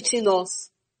was teaching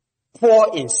us poor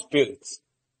in spirit,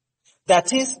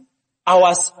 that is,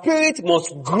 our spirit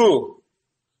must grow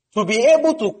to be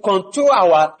able to control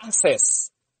our access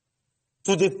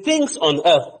to the things on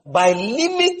earth by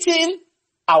limiting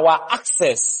our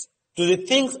access to the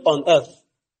things on earth.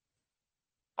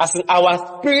 As in,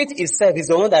 our spirit itself is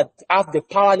the one that has the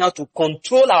power now to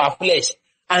control our flesh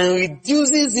and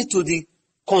reduces it to the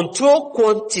control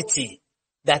quantity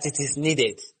that it is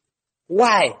needed.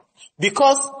 Why?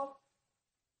 Because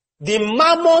the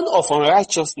mammon of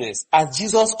unrighteousness, as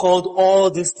Jesus called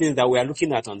all these things that we are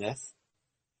looking at on earth,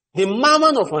 the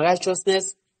mammon of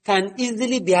unrighteousness can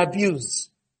easily be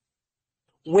abused.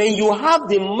 When you have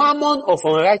the mammon of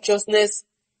unrighteousness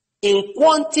in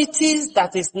quantities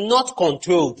that is not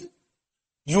controlled,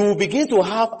 you will begin to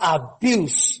have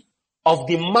abuse of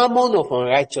the mammon of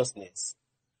unrighteousness.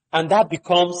 And that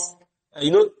becomes,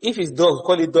 if it's dog,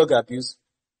 call it dog abuse,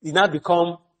 it now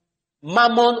become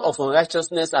mammon of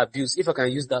unrighteousness abuse, if I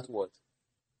can use that word.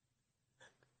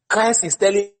 Christ is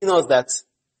telling us that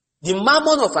the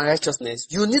mammon of unrighteousness,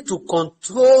 you need to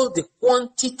control the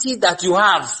quantity that you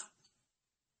have.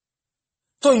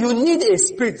 So you need a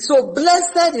spirit. So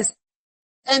blessed is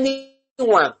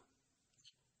anyone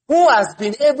who has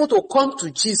been able to come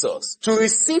to Jesus, to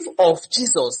receive of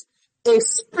Jesus a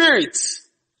spirit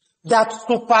that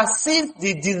supersedes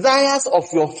the desires of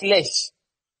your flesh,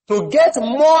 to get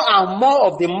more and more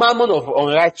of the mammon of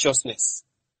unrighteousness.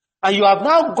 And you have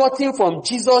now gotten from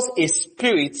Jesus a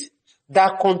spirit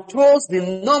that controls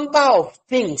the number of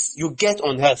things you get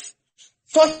on earth.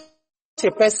 Such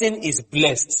a person is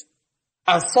blessed.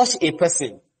 And such a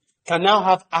person can now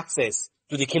have access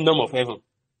to the kingdom of heaven.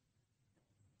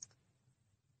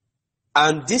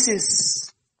 And this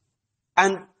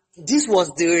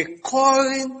was the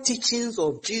recurring teachings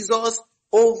of Jesus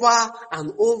over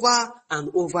and over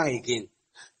and over again.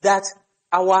 That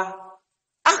our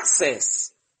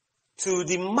access to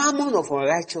the mammon of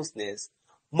unrighteousness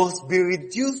must be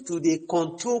reduced to the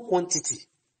control quantity.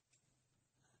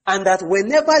 And that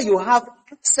whenever you have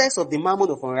access of the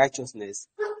mammon of unrighteousness,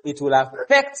 it will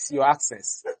affect your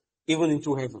access even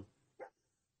into heaven.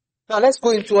 Now let's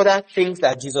go into other things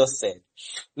that Jesus said.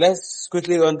 Let's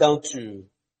quickly run down to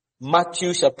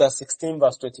Matthew chapter 16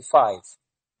 verse 25.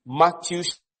 Matthew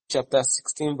chapter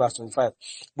 16 verse 25.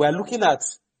 We are looking at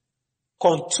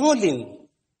controlling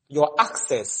your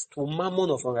access to mammon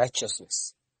of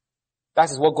unrighteousness. That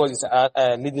is what God is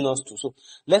leading us to. So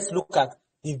let's look at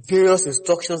the various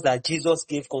instructions that Jesus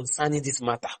gave concerning this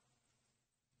matter.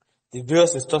 The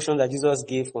various instructions that Jesus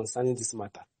gave concerning this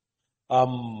matter.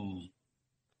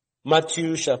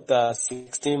 Matthew chapter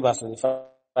 16 verse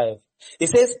 25. It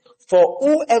says, for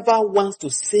whoever wants to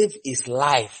save his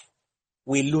life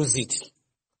will lose it.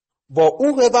 But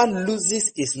whoever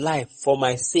loses his life for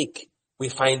my sake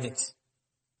will find it.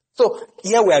 So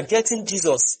here we are getting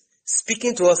Jesus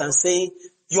speaking to us and saying,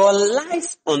 your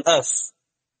life on earth,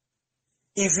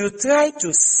 if you try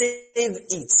to save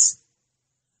it,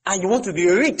 and you want to be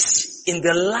rich in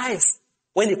the life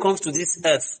when it comes to this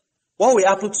earth, what will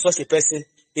happen to such a person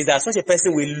is that such a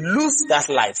person will lose that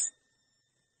life.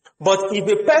 But if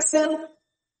a person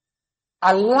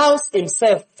allows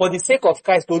himself for the sake of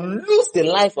Christ to lose the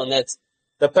life on earth,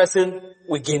 the person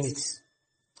will gain it.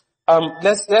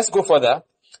 Let's go further.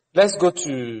 Let's go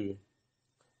to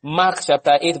Mark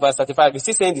chapter 8 verse 35. It's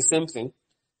still saying the same thing,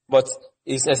 but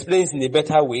it explains in a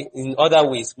better way, in other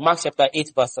ways. Mark chapter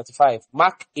 8 verse 35.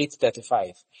 Mark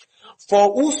 8:35.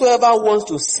 For whosoever wants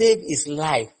to save his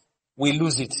life will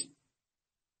lose it.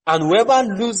 And whoever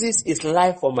loses his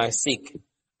life for my sake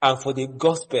and for the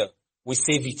gospel will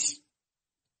save it.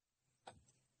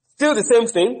 Still the same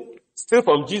thing, still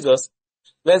from Jesus.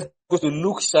 Let's go to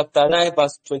Luke chapter 9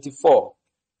 verse 24.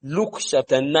 Luke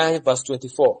chapter 9 verse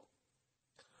 24.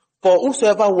 For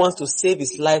whosoever wants to save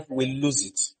his life will lose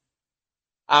it.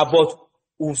 But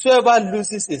whosoever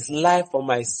loses his life for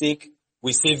my sake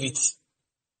will save it.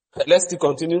 Let's still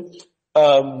continue.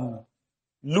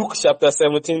 Luke chapter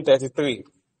 17:33.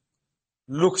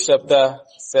 Luke chapter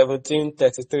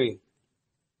 17:33.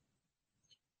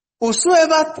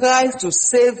 Whosoever tries to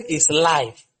save his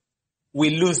life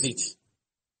will lose it.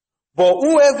 But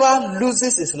whoever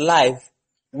loses his life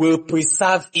will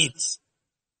preserve it.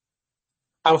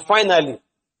 And finally,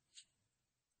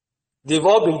 They've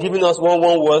all been giving us one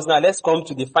words. Now let's come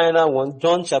to the final one.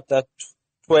 John chapter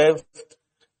 12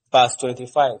 verse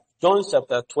 25. John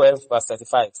chapter 12 verse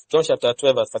 35. John chapter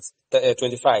 12 verse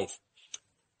 25.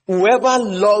 Whoever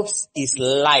loves his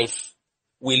life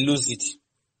will lose it.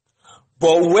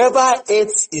 But whoever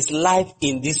hates his life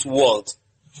in this world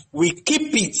will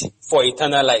keep it for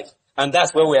eternal life. And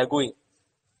that's where we are going.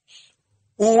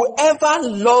 Whoever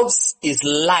loves his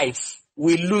life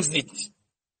will lose it.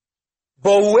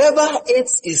 But whoever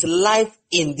hates his life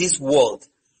in this world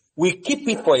will keep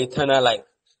it for eternal life.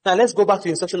 Now let's go back to the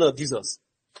instruction of Jesus.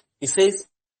 He says,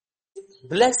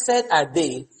 blessed are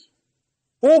they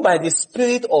who by the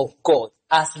Spirit of God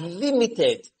has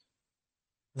limited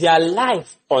their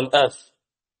life on earth.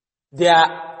 They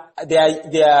have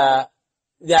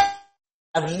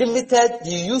limited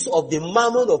the use of the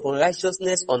mammon of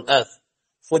unrighteousness on earth,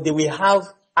 for they will have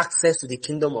access to the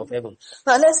kingdom of heaven.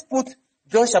 Now let's put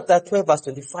John chapter 12 verse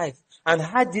 25 and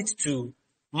add it to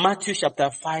Matthew chapter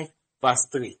 5 verse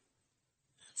 3.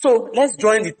 So let's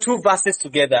join the two verses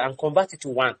together and convert it to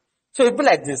one. So it'll be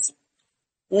like this.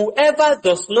 Whoever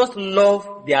does not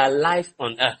love their life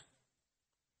on earth,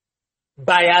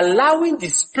 by allowing the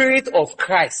Spirit of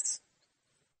Christ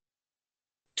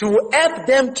to help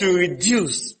them to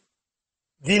reduce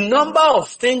the number of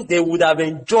things they would have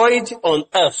enjoyed on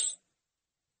earth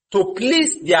to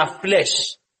please their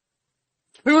flesh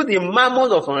through the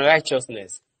mammon of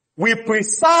unrighteousness, we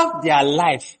preserve their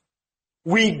life,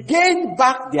 we gain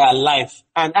back their life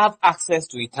and have access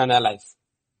to eternal life.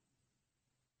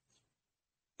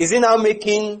 Is it now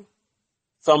making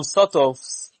some sort of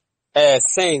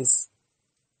sense?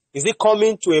 Is it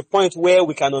coming to a point where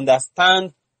we can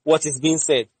understand what is being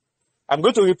said? I'm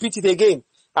going to repeat it again.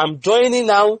 I'm joining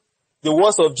now the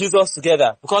words of Jesus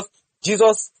together because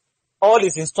Jesus, all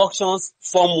his instructions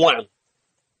form one.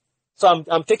 So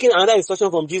I'm taking another instruction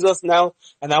from Jesus now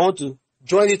and I want to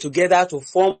join it together to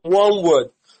form one word.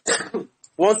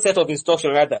 One set of instruction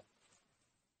rather.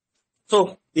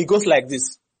 So it goes like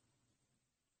this.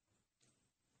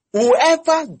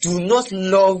 Whoever do not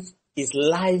love his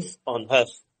life on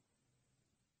earth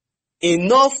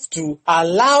enough to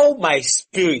allow my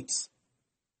Spirit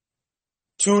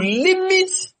to limit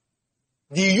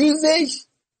the usage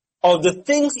of the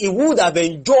things he would have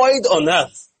enjoyed on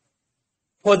earth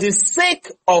for the sake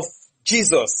of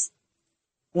Jesus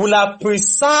will have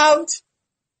preserved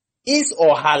his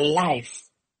or her life.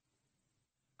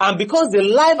 And because the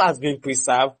life has been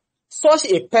preserved, such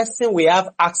a person will have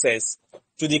access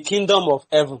to the kingdom of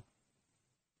heaven.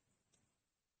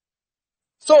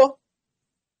 So,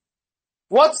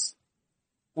 what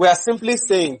we are simply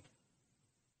saying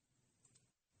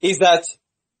is that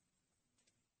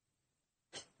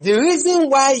the reason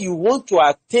why you want to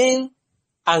attain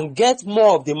and get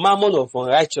more of the mammon of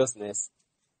unrighteousness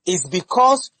is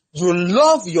because you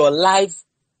love your life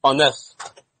on earth.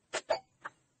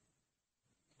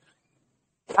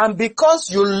 And because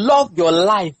you love your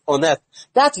life on earth,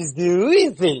 that is the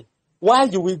reason why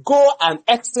you will go an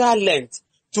extra length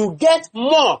to get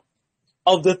more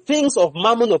of the things of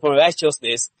mammon of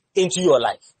unrighteousness into your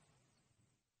life.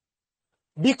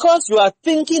 Because you are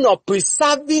thinking of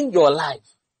preserving your life.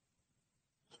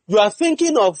 You are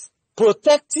thinking of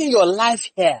protecting your life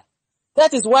here.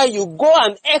 That is why you go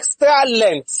an extra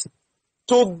length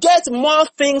to get more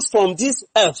things from this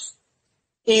earth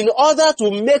in order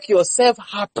to make yourself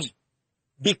happy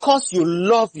because you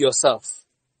love yourself.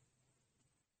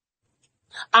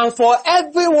 And for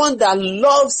everyone that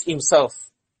loves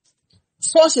himself,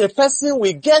 such a person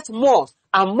will get more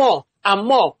and more and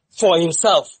more for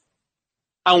himself.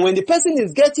 And when the person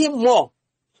is getting more,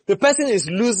 the person is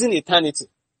losing eternity.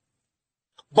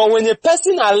 But when a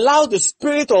person allows the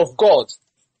Spirit of God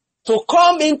to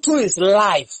come into his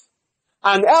life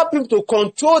and help him to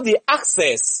control the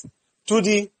access to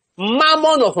the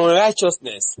mammon of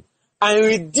unrighteousness and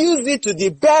reduce it to the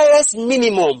barest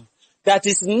minimum that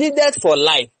is needed for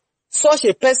life, such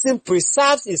a person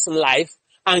preserves his life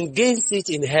and gains it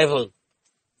in heaven.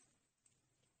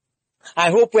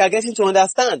 I hope we are getting to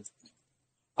understand.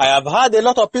 I have heard a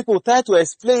lot of people try to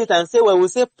explain it and say, when we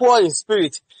say poor in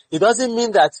spirit, it doesn't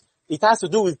mean that it has to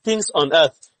do with things on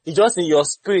earth. It's just in your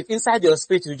spirit. Inside your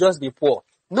spirit, you just be poor.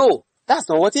 No, that's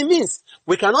not what it means.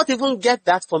 We cannot even get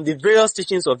that from the various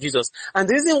teachings of Jesus. And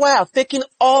the reason why I've taken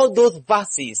all those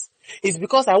verses is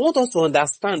because I want us to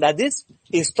understand that this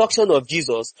instruction of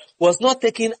Jesus was not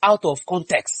taken out of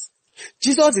context.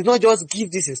 Jesus did not just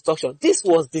give this instruction. This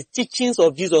was the teachings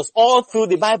of Jesus all through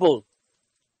the Bible.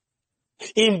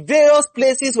 In various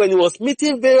places when he was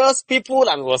meeting various people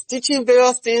and was teaching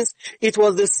various things, it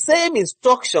was the same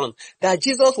instruction that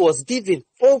Jesus was giving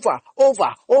over.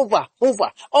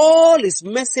 All his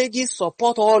messages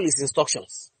support all his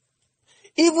instructions.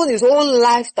 Even his own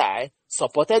lifestyle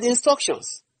supported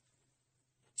instructions.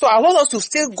 So I want us to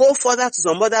still go further to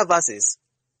some other verses.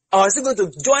 I was still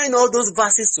going to join all those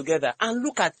verses together and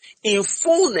look at in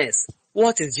fullness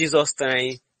what is Jesus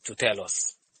trying to tell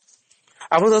us.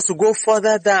 I want us to go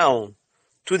further down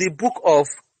to the book of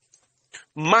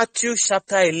Matthew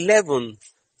chapter 11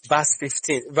 verse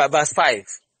 5.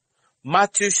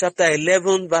 Matthew chapter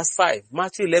 11 verse 5.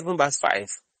 Matthew 11 verse 5.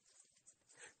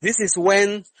 This is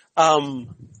when John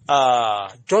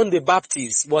the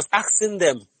Baptist was asking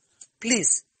them,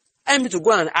 please, I need to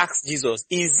go and ask Jesus,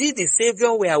 is he the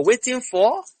Savior we are waiting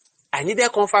for? I need a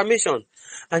confirmation.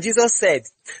 And Jesus said,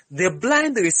 the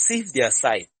blind receive their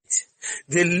sight.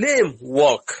 The lame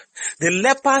walk, the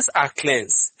lepers are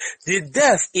cleansed, the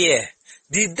deaf hear,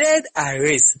 the dead are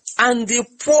raised, and the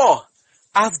poor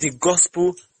have the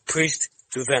gospel preached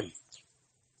to them.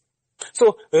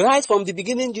 So right from the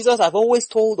beginning, Jesus has always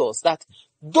told us that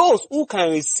those who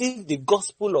can receive the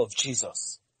gospel of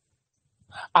Jesus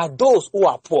are those who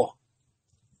are poor.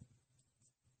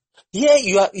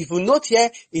 Here if you note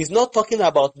here, he's not talking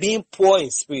about being poor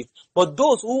in spirit, but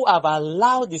those who have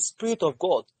allowed the Spirit of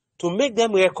God to make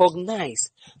them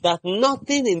recognize that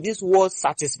nothing in this world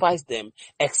satisfies them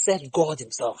except God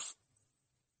himself.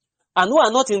 And who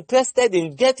are not interested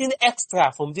in getting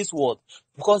extra from this world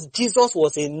because Jesus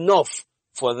was enough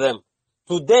for them.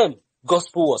 To them,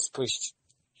 gospel was preached.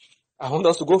 I want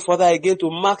us to go further again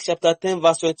to Mark chapter 10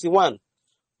 verse 21.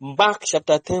 Mark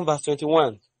chapter 10 verse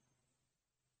 21.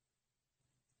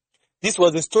 This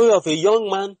was the story of a young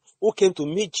man who came to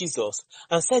meet Jesus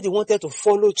and said he wanted to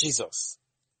follow Jesus.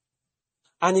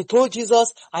 And he told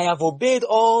Jesus, I have obeyed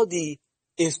all the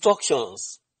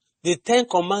instructions, the 10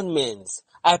 commandments.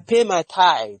 I pay my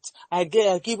tithe. I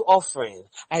give offering.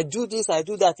 I do this, I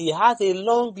do that. He has a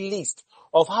long list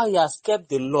of how he has kept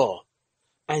the law.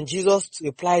 And Jesus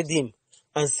replied him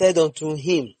and said unto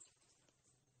him.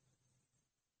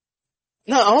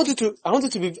 Now I want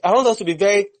us to be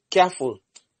very careful.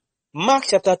 Mark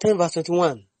chapter 10 verse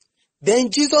 21.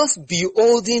 Then Jesus,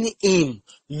 beholding him,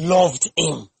 loved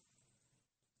him.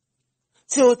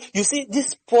 So, you see,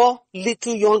 this poor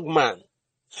little young man,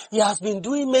 he has been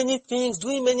doing many things,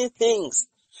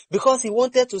 because he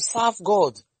wanted to serve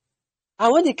God.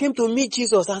 And when he came to meet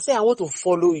Jesus and said, I want to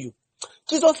follow you,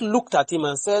 Jesus looked at him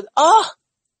and said,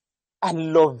 I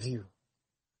love you.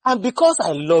 And because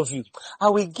I love you, I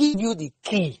will give you the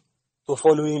key to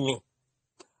following me.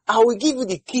 I will give you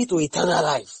the key to eternal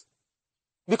life.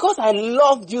 Because I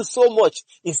loved you so much,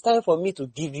 it's time for me to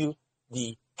give you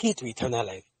the key to eternal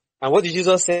life. And what did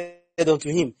Jesus say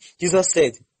unto him? Jesus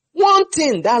said, one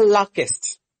thing thou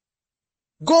lackest.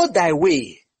 Go thy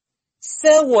way,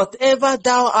 sell whatever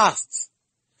thou hast,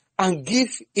 and give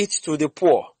it to the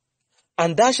poor,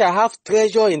 and thou shalt have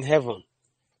treasure in heaven.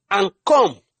 And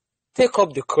come, take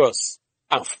up the cross,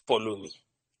 and follow me.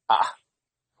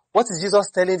 What is Jesus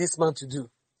telling this man to do?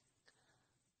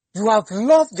 You have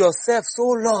loved yourself so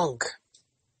long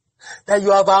that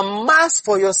you have amassed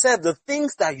for yourself the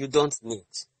things that you don't need.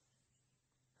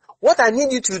 What I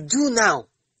need you to do now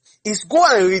is go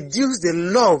and reduce the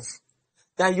love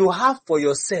that you have for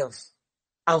yourself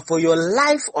and for your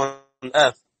life on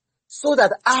earth so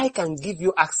that I can give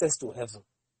you access to heaven.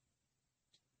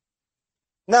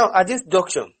 Now, at this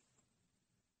junction,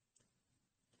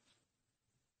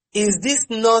 is this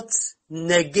not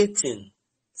negating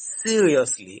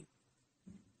seriously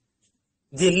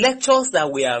the lectures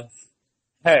that we have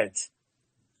heard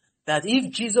that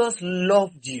if Jesus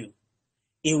loved you,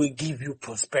 he will give you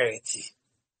prosperity.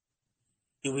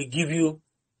 He will give you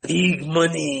big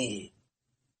money.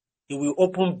 He will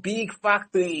open big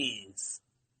factories.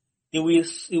 He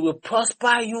will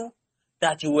prosper you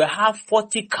that you will have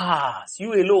 40 cars,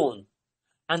 you alone.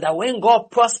 And that when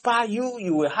God prosper you,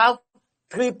 you will have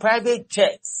 3 private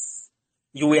jets.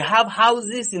 You will have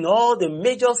houses in all the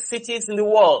major cities in the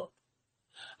world.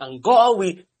 And God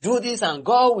will do this and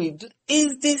God will do.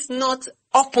 Is this not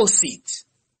opposite?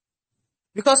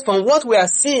 Because from what we are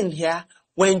seeing here,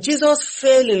 when Jesus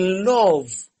fell in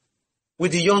love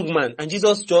with the young man, and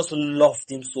Jesus just loved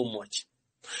him so much.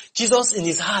 Jesus in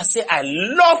his heart said, I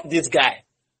love this guy.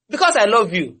 Because I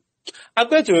love you, I'm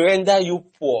going to render you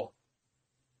poor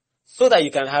so that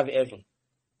you can have heaven.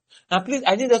 And please,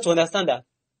 I need us to understand that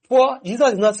poor,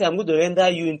 Jesus did not say, I'm going to render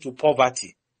you into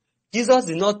poverty. Jesus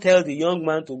did not tell the young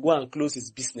man to go and close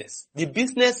his business. The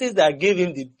businesses that gave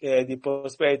him the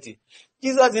prosperity,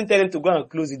 Jesus didn't tell him to go and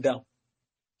close it down.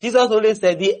 Jesus always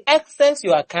said, the excess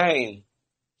you are carrying,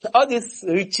 all these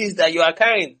riches that you are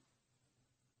carrying,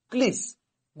 please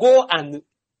go and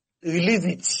release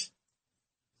it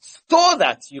so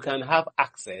that you can have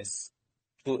access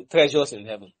to treasures in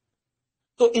heaven.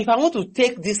 So if I want to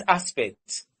take this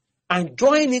aspect and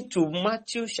join it to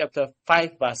Matthew chapter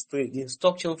 5 verse 3, the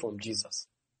instruction from Jesus,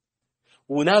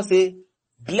 we will now say,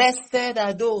 blessed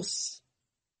are those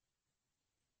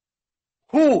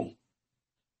who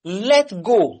let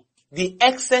go the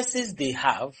excesses they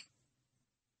have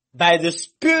by the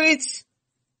Spirit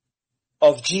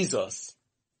of Jesus,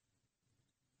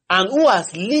 and who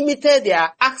has limited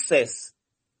their access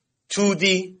to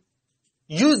the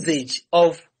usage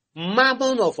of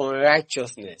mammon of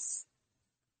unrighteousness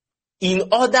in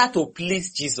order to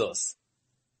please Jesus.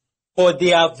 For they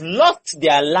have lost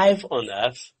their life on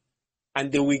earth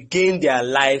and they will gain their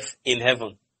life in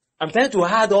heaven. I'm trying to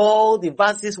add all the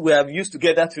verses we have used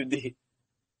together today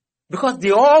because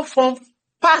they all form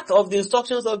part of the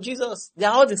instructions of Jesus. They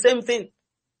are all the same thing.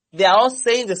 They are all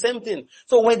saying the same thing.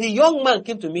 So when the young man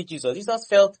came to meet Jesus, Jesus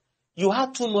felt, you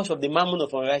had too much of the mammon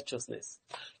of unrighteousness.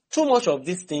 Too much of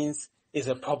these things is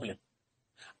a problem.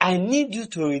 I need you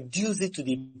to reduce it to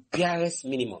the barest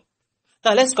minimum.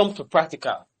 Now let's come to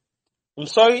practical. I'm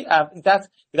sorry, it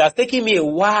has taken me a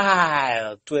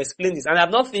while to explain this, and I've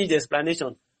not finished the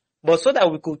explanation. But so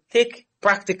that we could take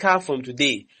practical from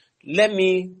today, let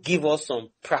me give us some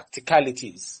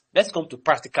practicalities. Let's come to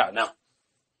practical now.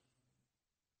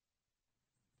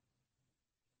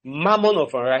 Mammon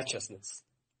of unrighteousness.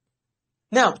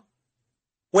 Now,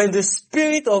 when the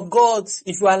Spirit of God,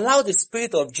 if you allow the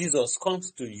Spirit of Jesus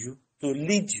comes to you, to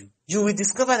lead you, you will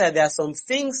discover that there are some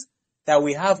things that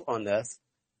we have on earth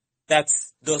that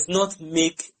does not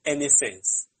make any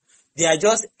sense. They are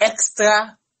just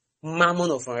extra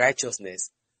mammon of unrighteousness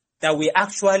that we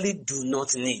actually do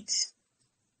not need.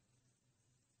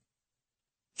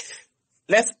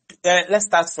 Let's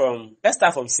start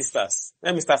from sisters.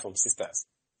 Let me start from sisters.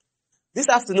 This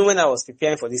afternoon when I was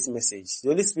preparing for this message, the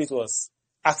Holy Spirit was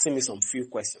asking me some few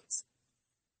questions.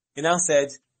 He now said,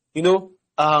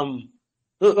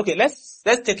 okay, let's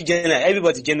take generally,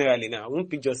 everybody generally now. I won't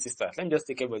pick just sisters. Let me just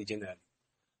take everybody generally.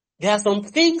 There are some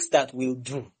things that we'll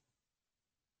do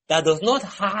that does not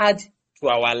add to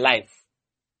our life.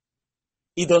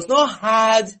 It does not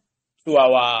add to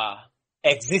our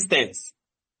existence.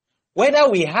 Whether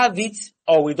we have it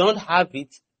or we don't have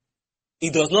it,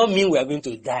 it does not mean we are going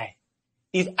to die.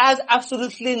 It adds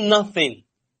absolutely nothing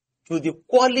to the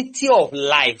quality of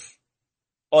life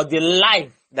or the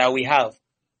life that we have.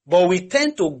 But we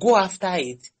tend to go after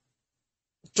it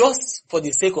just for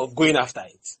the sake of going after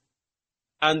it.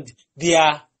 And they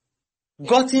are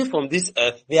gotten from this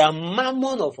earth, they are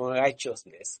mammon of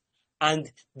unrighteousness. And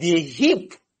they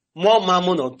heap more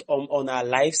mammon on our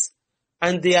lives,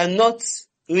 and they are not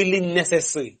really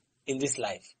necessary in this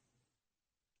life.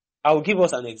 I will give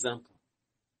us an example.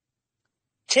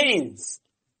 Chains,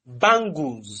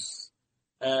 bangles,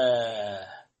 all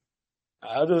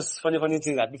those funny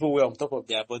things that people wear on top of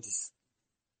their bodies.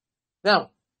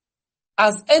 Now,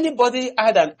 has anybody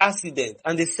had an accident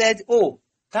and they said, oh,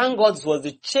 thank God it was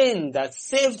the chain that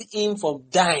saved him from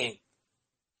dying?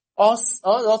 Or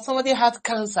somebody had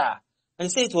cancer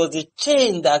and say it was the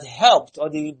chain that helped, or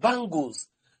the bangles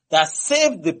that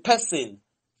saved the person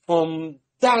from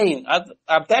dying.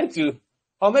 I'm trying to,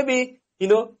 or maybe,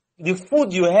 the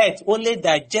food you ate only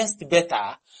digest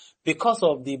better because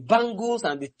of the bangles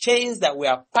and the chains that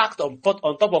were packed on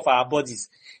top of our bodies.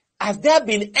 Has there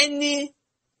been any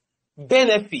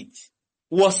benefit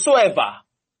whatsoever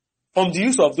from the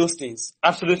use of those things?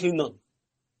 Absolutely none.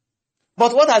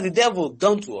 But what has the devil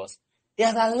done to us? He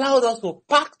has allowed us to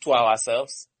pack to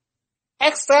ourselves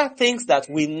extra things that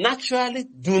we naturally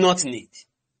do not need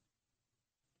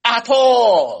at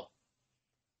all.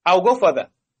 I'll go further.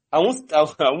 I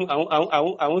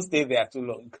won't stay there too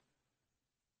long.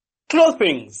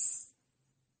 Clothings.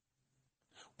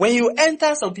 When you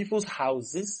enter some people's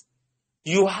houses,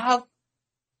 you have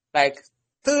like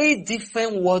 3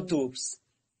 different wardrobes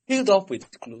filled up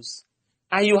with clothes,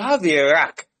 and you have a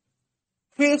rack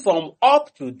filled from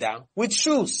up to down with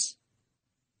shoes.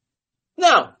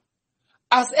 Now,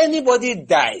 has anybody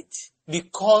died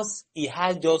because he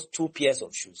had just 2 pairs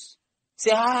of shoes?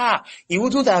 Say, he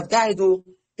wouldn't have died though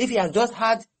if he had just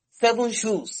had 7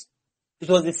 shoes. It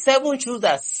was the 7 shoes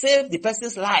that saved the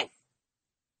person's life.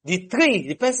 The 3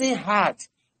 the person had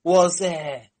was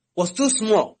too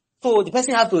small. So the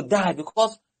person had to die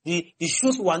because the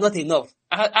shoes were not enough.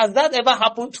 Has that ever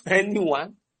happened to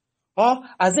anyone? Or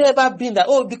has there ever been that,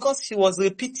 because she was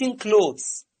repeating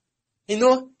clothes,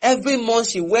 every month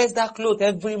she wears that clothes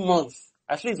every month.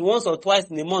 At least once or twice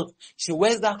in a month, she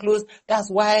wears that clothes. That's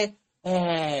why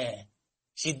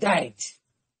she died.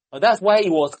 Or that's why he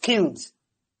was killed.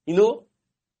 You know?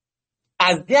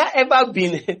 Has there ever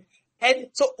been...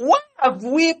 So why have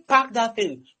we packed that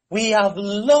thing? We have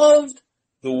loved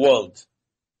the world.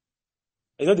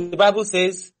 You know, the Bible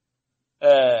says,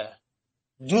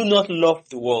 do not love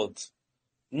the world,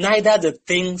 neither the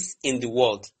things in the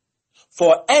world.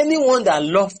 For anyone that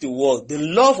loves the world, the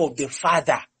love of the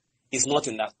Father is not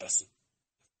in that person.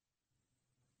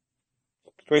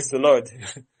 Praise the Lord.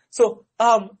 So,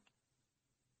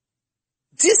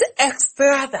 this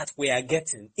extra that we are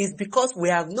getting is because we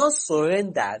have not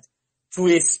surrendered to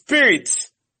a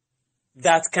spirit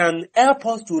that can help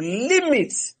us to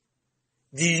limit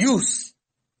the use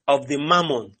of the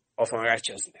mammon of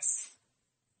unrighteousness.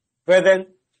 Brethren,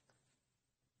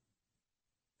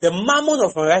 the mammon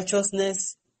of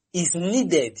unrighteousness is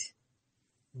needed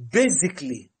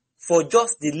basically for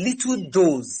just the little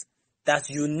dose that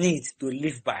you need to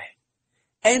live by.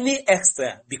 Any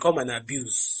extra become an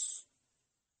abuse.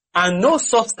 And no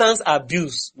substance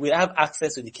abuse will have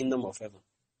access to the kingdom of heaven.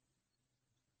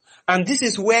 And this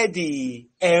is where the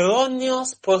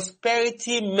erroneous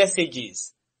prosperity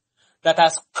messages that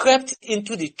has crept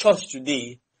into the church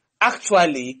today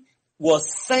actually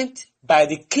was sent by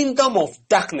the kingdom of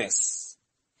darkness.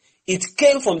 It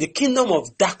came from the kingdom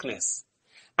of darkness.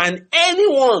 And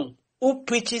anyone who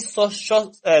preaches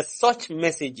such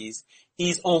messages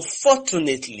is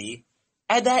unfortunately,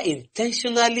 either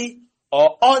intentionally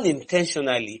or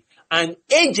unintentionally, an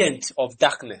agent of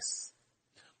darkness,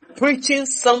 preaching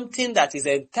something that is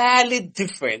entirely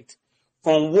different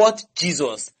from what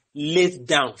Jesus laid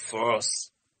down for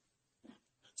us.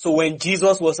 So when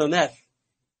Jesus was on earth,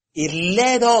 he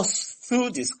led us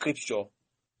through the scripture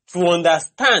to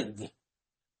understand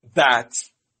that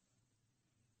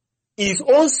his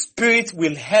own spirit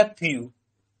will help you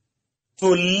to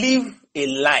live a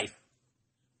life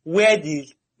where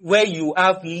you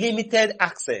have limited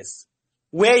access,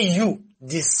 where you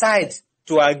decide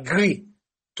to agree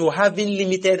to having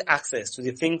limited access to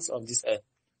the things of this earth.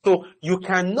 So you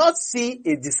cannot see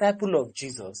a disciple of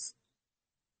Jesus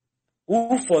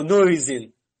who for no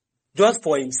reason, just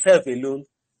for himself alone,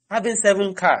 having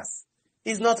 7 cars.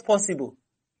 It's not possible.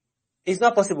 It's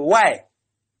not possible. Why?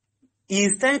 He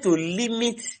is trying to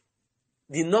limit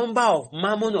the number of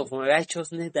mammon of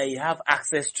unrighteousness that you have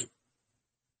access to.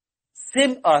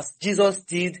 Same as Jesus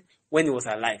did when he was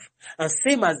alive. And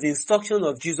same as the instruction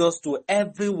of Jesus to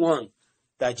everyone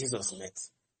that Jesus met.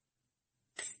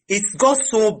 It got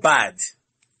so bad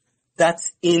that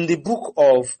in the book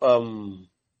of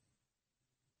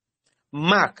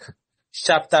Mark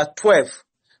chapter 12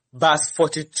 verse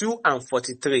 42 and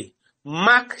 43.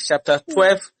 Mark chapter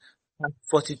 12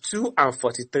 42 and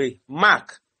 43.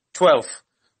 Mark 12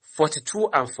 42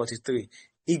 and 43.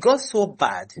 It got so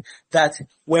bad that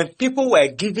when people were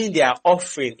giving their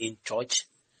offering in church,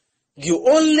 the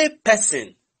only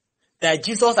person that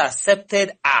Jesus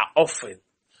accepted our offering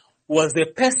was the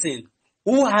person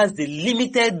who has the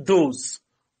limited dose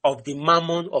of the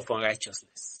mammon of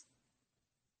unrighteousness.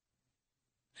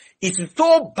 It is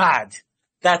so bad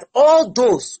that all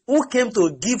those who came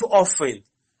to give offering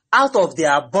out of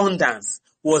their abundance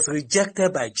was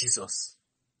rejected by Jesus.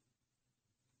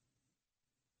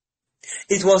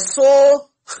 It was so,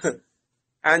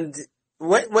 and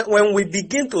when we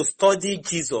begin to study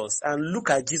Jesus and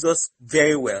look at Jesus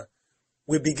very well,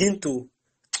 we begin to,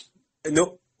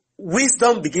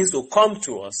 wisdom begins to come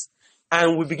to us,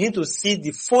 and we begin to see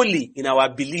the folly in our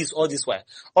beliefs all this while.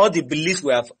 All the beliefs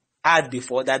we have had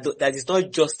before that is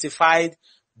not justified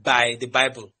by the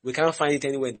Bible. We can't find it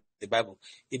anywhere in the Bible.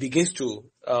 It begins to,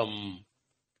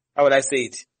 how would I say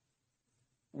it?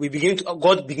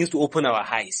 God begins to open our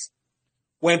eyes.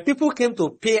 When people came to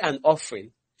pay an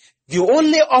offering, the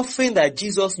only offering that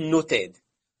Jesus noted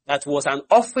that was an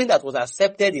offering that was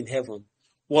accepted in heaven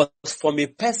was from a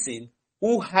person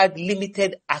who had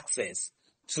limited access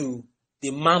to the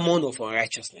mammon of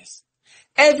unrighteousness.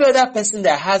 Every other person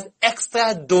that has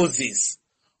extra doses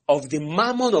of the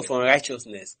mammon of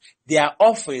unrighteousness, their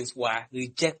offerings were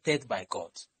rejected by God.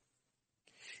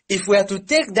 If we are to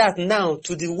take that now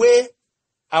to the way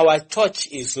our church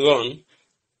is run,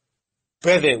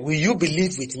 brethren, will you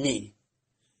believe with me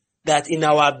that in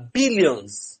our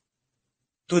billions,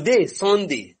 today,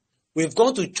 Sunday, we've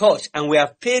gone to church and we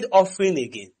have paid offering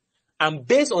again. And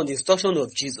based on the instruction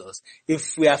of Jesus,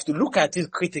 if we have to look at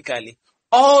it critically,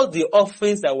 all the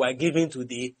offerings that were given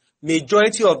today,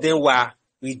 majority of them were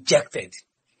rejected.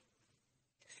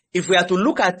 If we are to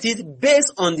look at it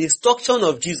based on the instruction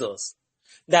of Jesus,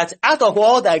 that out of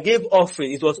all that gave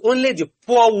offering, it was only the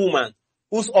poor woman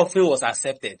whose offering was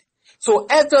accepted. So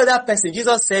every other person,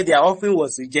 Jesus said their offering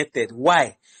was rejected.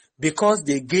 Why? Because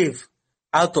they gave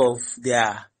out of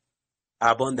their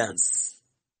abundance.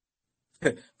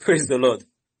 Praise the Lord.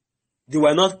 They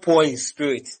were not poor in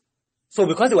spirit. So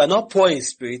because they were not poor in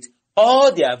spirit,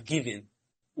 all they have given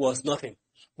was nothing.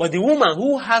 But the woman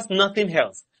who has nothing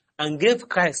else and gave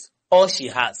Christ all she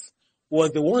has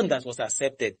was the one that was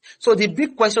accepted. So the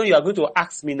big question you are going to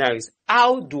ask me now is,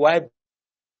 how do I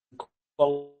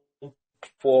become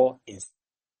poor in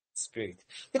spirit?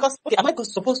 Because, okay, am I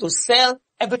supposed to sell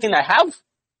everything I have?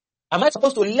 Am I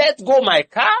supposed to let go my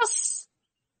cars,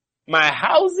 my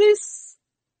houses,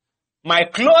 my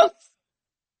clothes,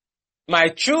 my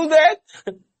children?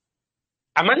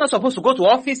 Am I not supposed to go to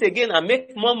office again and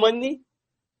make more money?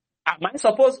 Am I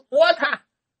supposed, what?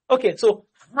 Okay, so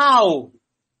how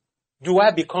do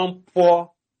I become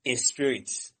poor in spirit?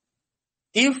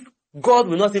 If God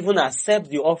will not even accept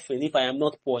the offering if I am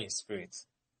not poor in spirit.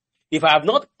 If I have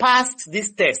not passed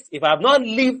this test, if I have not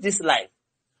lived this life,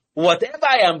 whatever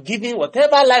I am giving,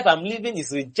 whatever life I'm living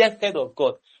is rejected of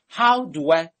God. How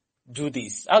do I do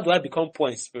this? How do I become poor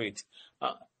in spirit?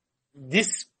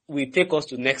 This will take us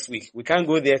to next week. We can't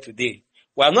go there today.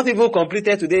 We have not even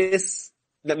completed today's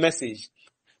message.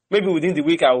 Maybe within the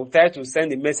week I will try to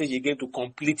send the message again to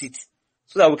complete it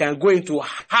so that we can go into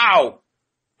how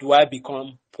do I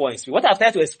become poor in spirit. What I've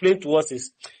tried to explain to us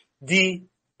is the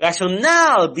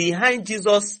rationale behind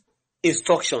Jesus'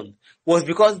 instruction was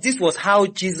because this was how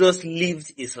Jesus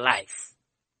lived his life.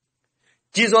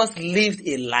 Jesus lived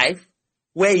a life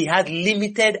where he had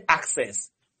limited access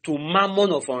to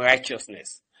mammon of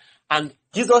unrighteousness. And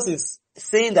Jesus is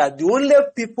saying that the only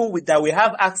people that will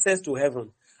have access to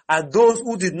heaven are those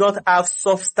who did not have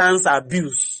substance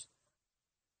abuse.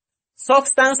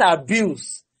 Substance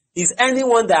abuse is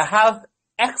anyone that have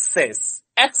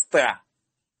extra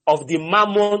of the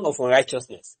mammon of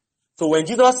unrighteousness. So when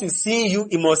Jesus is seeing you,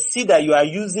 he must see that you are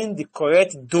using the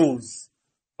correct dose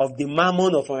of the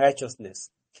mammon of unrighteousness.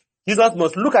 Jesus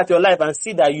must look at your life and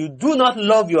see that you do not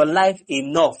love your life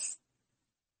enough.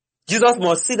 Jesus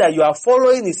must see that you are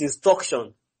following his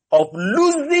instruction of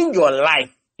losing your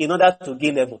life in order to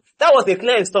gain heaven. That was a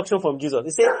clear instruction from Jesus.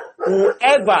 He said,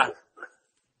 whoever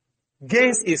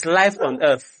gains his life on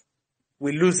earth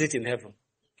will lose it in heaven.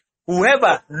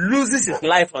 Whoever loses his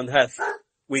life on earth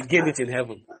will gain it in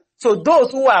heaven. So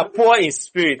those who are poor in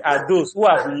spirit are those who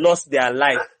have lost their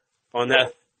life on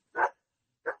earth.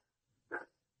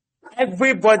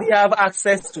 Everybody have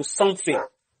access to something.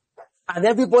 And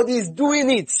everybody is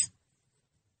doing it.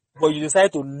 But you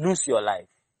decide to lose your life.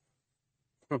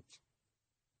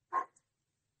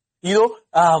 You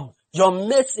know, your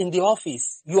mates in the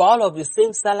office, you are all of the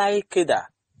same salary cadre.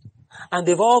 And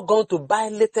they've all gone to buy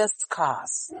latest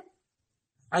cars.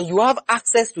 And you have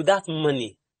access to that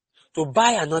money to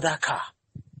buy another car.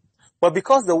 But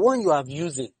because the one you are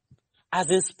using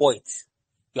hasn't spoiled,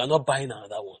 you are not buying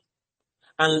another one.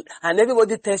 And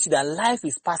everybody tells you that life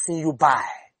is passing you by.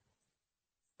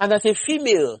 And as a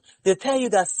female, they tell you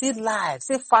that see life,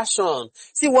 see fashion,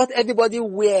 see what everybody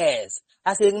wears.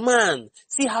 As a man,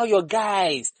 see how your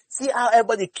guys, see how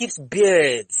everybody keeps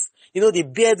beards. You know, the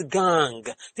beard gang.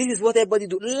 This is what everybody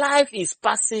do. Life is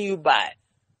passing you by.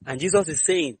 And Jesus is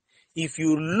saying, if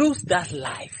you lose that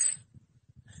life,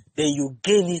 then you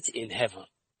gain it in heaven.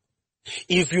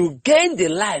 If you gain the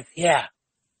life here,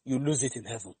 you lose it in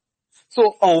heaven.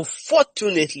 So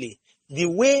unfortunately, the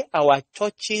way our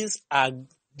churches are,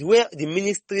 the way the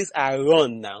ministries are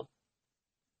run now,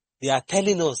 they are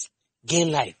telling us,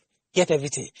 gain life, get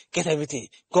everything, get everything.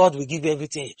 God will give you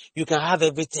everything. You can have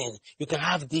everything. You can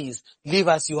have this. Live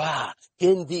as you are.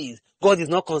 Gain this. God is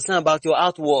not concerned about your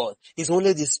outward. It's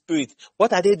only the spirit.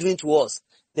 What are they doing to us?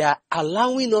 They are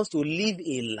allowing us to live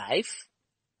a life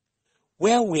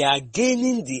where we are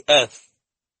gaining the earth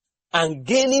and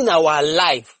gaining our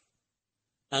life,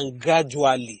 and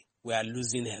gradually we are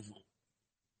losing heaven.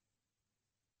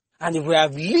 And if we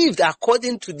have lived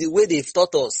according to the way they've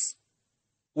taught us,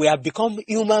 we have become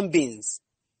human beings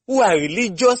who are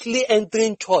religiously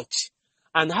entering church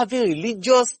and having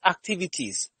religious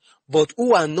activities, but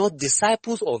who are not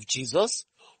disciples of Jesus,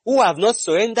 who have not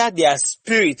surrendered their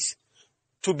spirit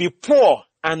to be poor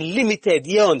and limited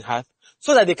here on earth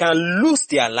so that they can lose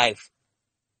their life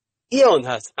here on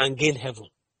earth and gain heaven.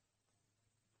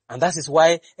 And that is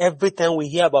why every time we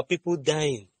hear about people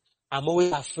dying, I'm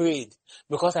always afraid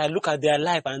because I look at their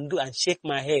life and shake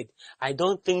my head. I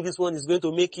don't think this one is going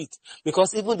to make it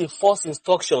because even the first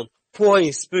instruction, poor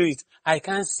in spirit, I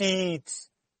can't see it.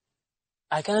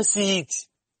 I can't see it.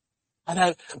 And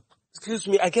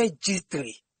I get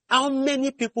jittery. How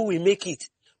many people will make it?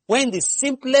 when the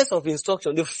simplest of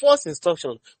instruction, the first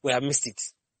instruction, we have missed it.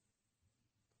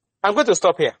 I'm going to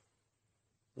stop here.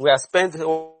 We have spent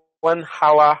 1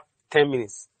 hour, 10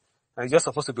 minutes. And it's just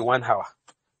supposed to be 1 hour.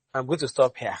 I'm going to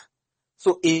stop here.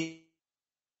 So if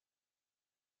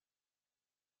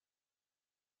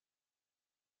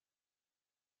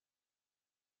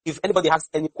anybody has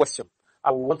any question,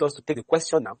 I will want us to take the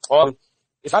question now. Or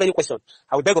if you have any question,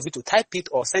 I will beg of you to type it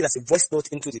or send us a voice note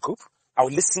into the group. I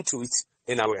will listen to it,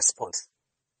 then I will respond.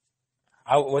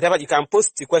 Whatever, you can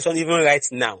post the question even right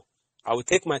now. I will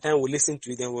take my time, we'll listen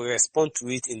to it, then we'll respond to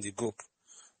it in the group.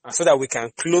 So that we can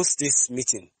close this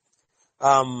meeting.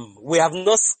 We have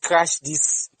not scratched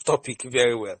this topic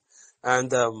very well.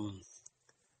 And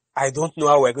I don't know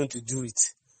how we're going to do it.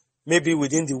 Maybe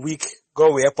within the week,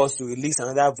 God will help us to release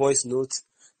another voice note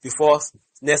before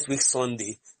next week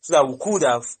Sunday, so that we could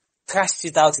have crashed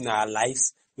it out in our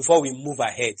lives before we move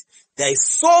ahead. There is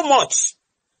so much.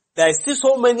 There is still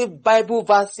so many Bible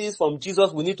verses from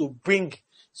Jesus we need to bring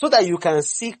so that you can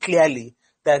see clearly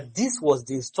that this was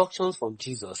the instructions from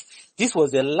Jesus. This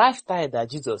was the lifestyle that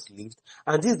Jesus lived,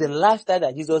 and this is the lifestyle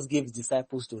that Jesus gave his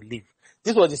disciples to live.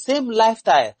 This was the same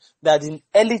lifestyle that the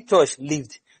early church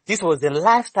lived. This was the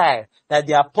lifestyle that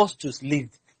the apostles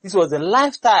lived. This was the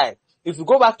lifestyle, if you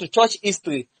go back to church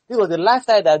history, this was the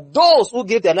lifestyle that those who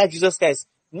gave their life to Jesus Christ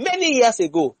many years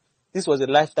ago, this was the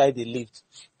lifestyle they lived.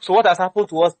 So what has happened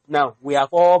to us now? We have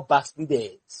all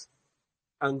backslided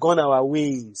and gone our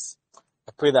ways.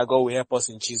 I pray that God will help us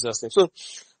in Jesus' name. So,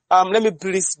 let me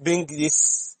please bring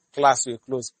this class to a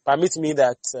close. Permit me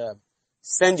that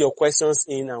send your questions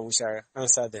in and we shall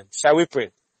answer them. Shall we pray?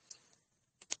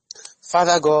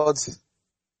 Father God,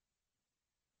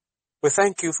 we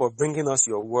thank you for bringing us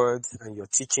your word and your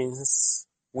teachings.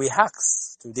 We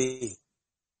ask today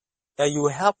that you will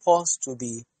help us to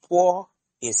be poor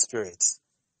in spirit.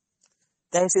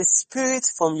 There is a spirit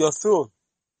from your throne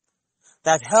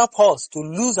that help us to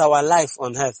lose our life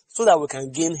on earth so that we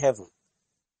can gain heaven.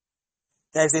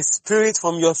 There is a spirit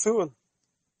from your throne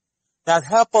that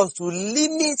help us to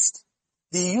limit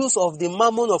the use of the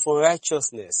mammon of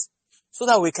unrighteousness so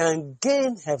that we can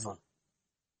gain heaven.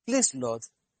 Please, Lord,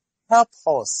 help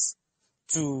us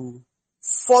to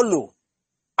follow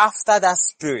after that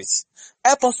spirit.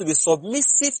 Help us to be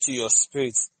submissive to your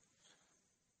spirit.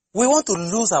 We want to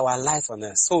lose our life on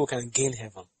earth so we can gain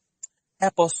heaven.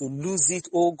 Help us to lose it,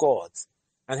 oh God,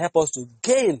 and help us to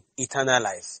gain eternal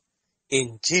life.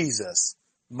 In Jesus'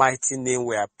 mighty name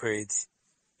we are prayed.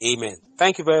 Amen.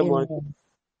 Thank you very much.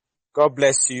 God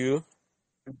bless you.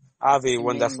 Have a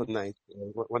wonderful night,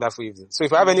 wonderful evening. So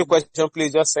if you have any question,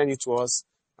 please just send it to us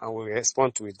and we'll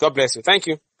respond to it. God bless you. Thank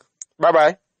you.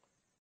 Bye-bye.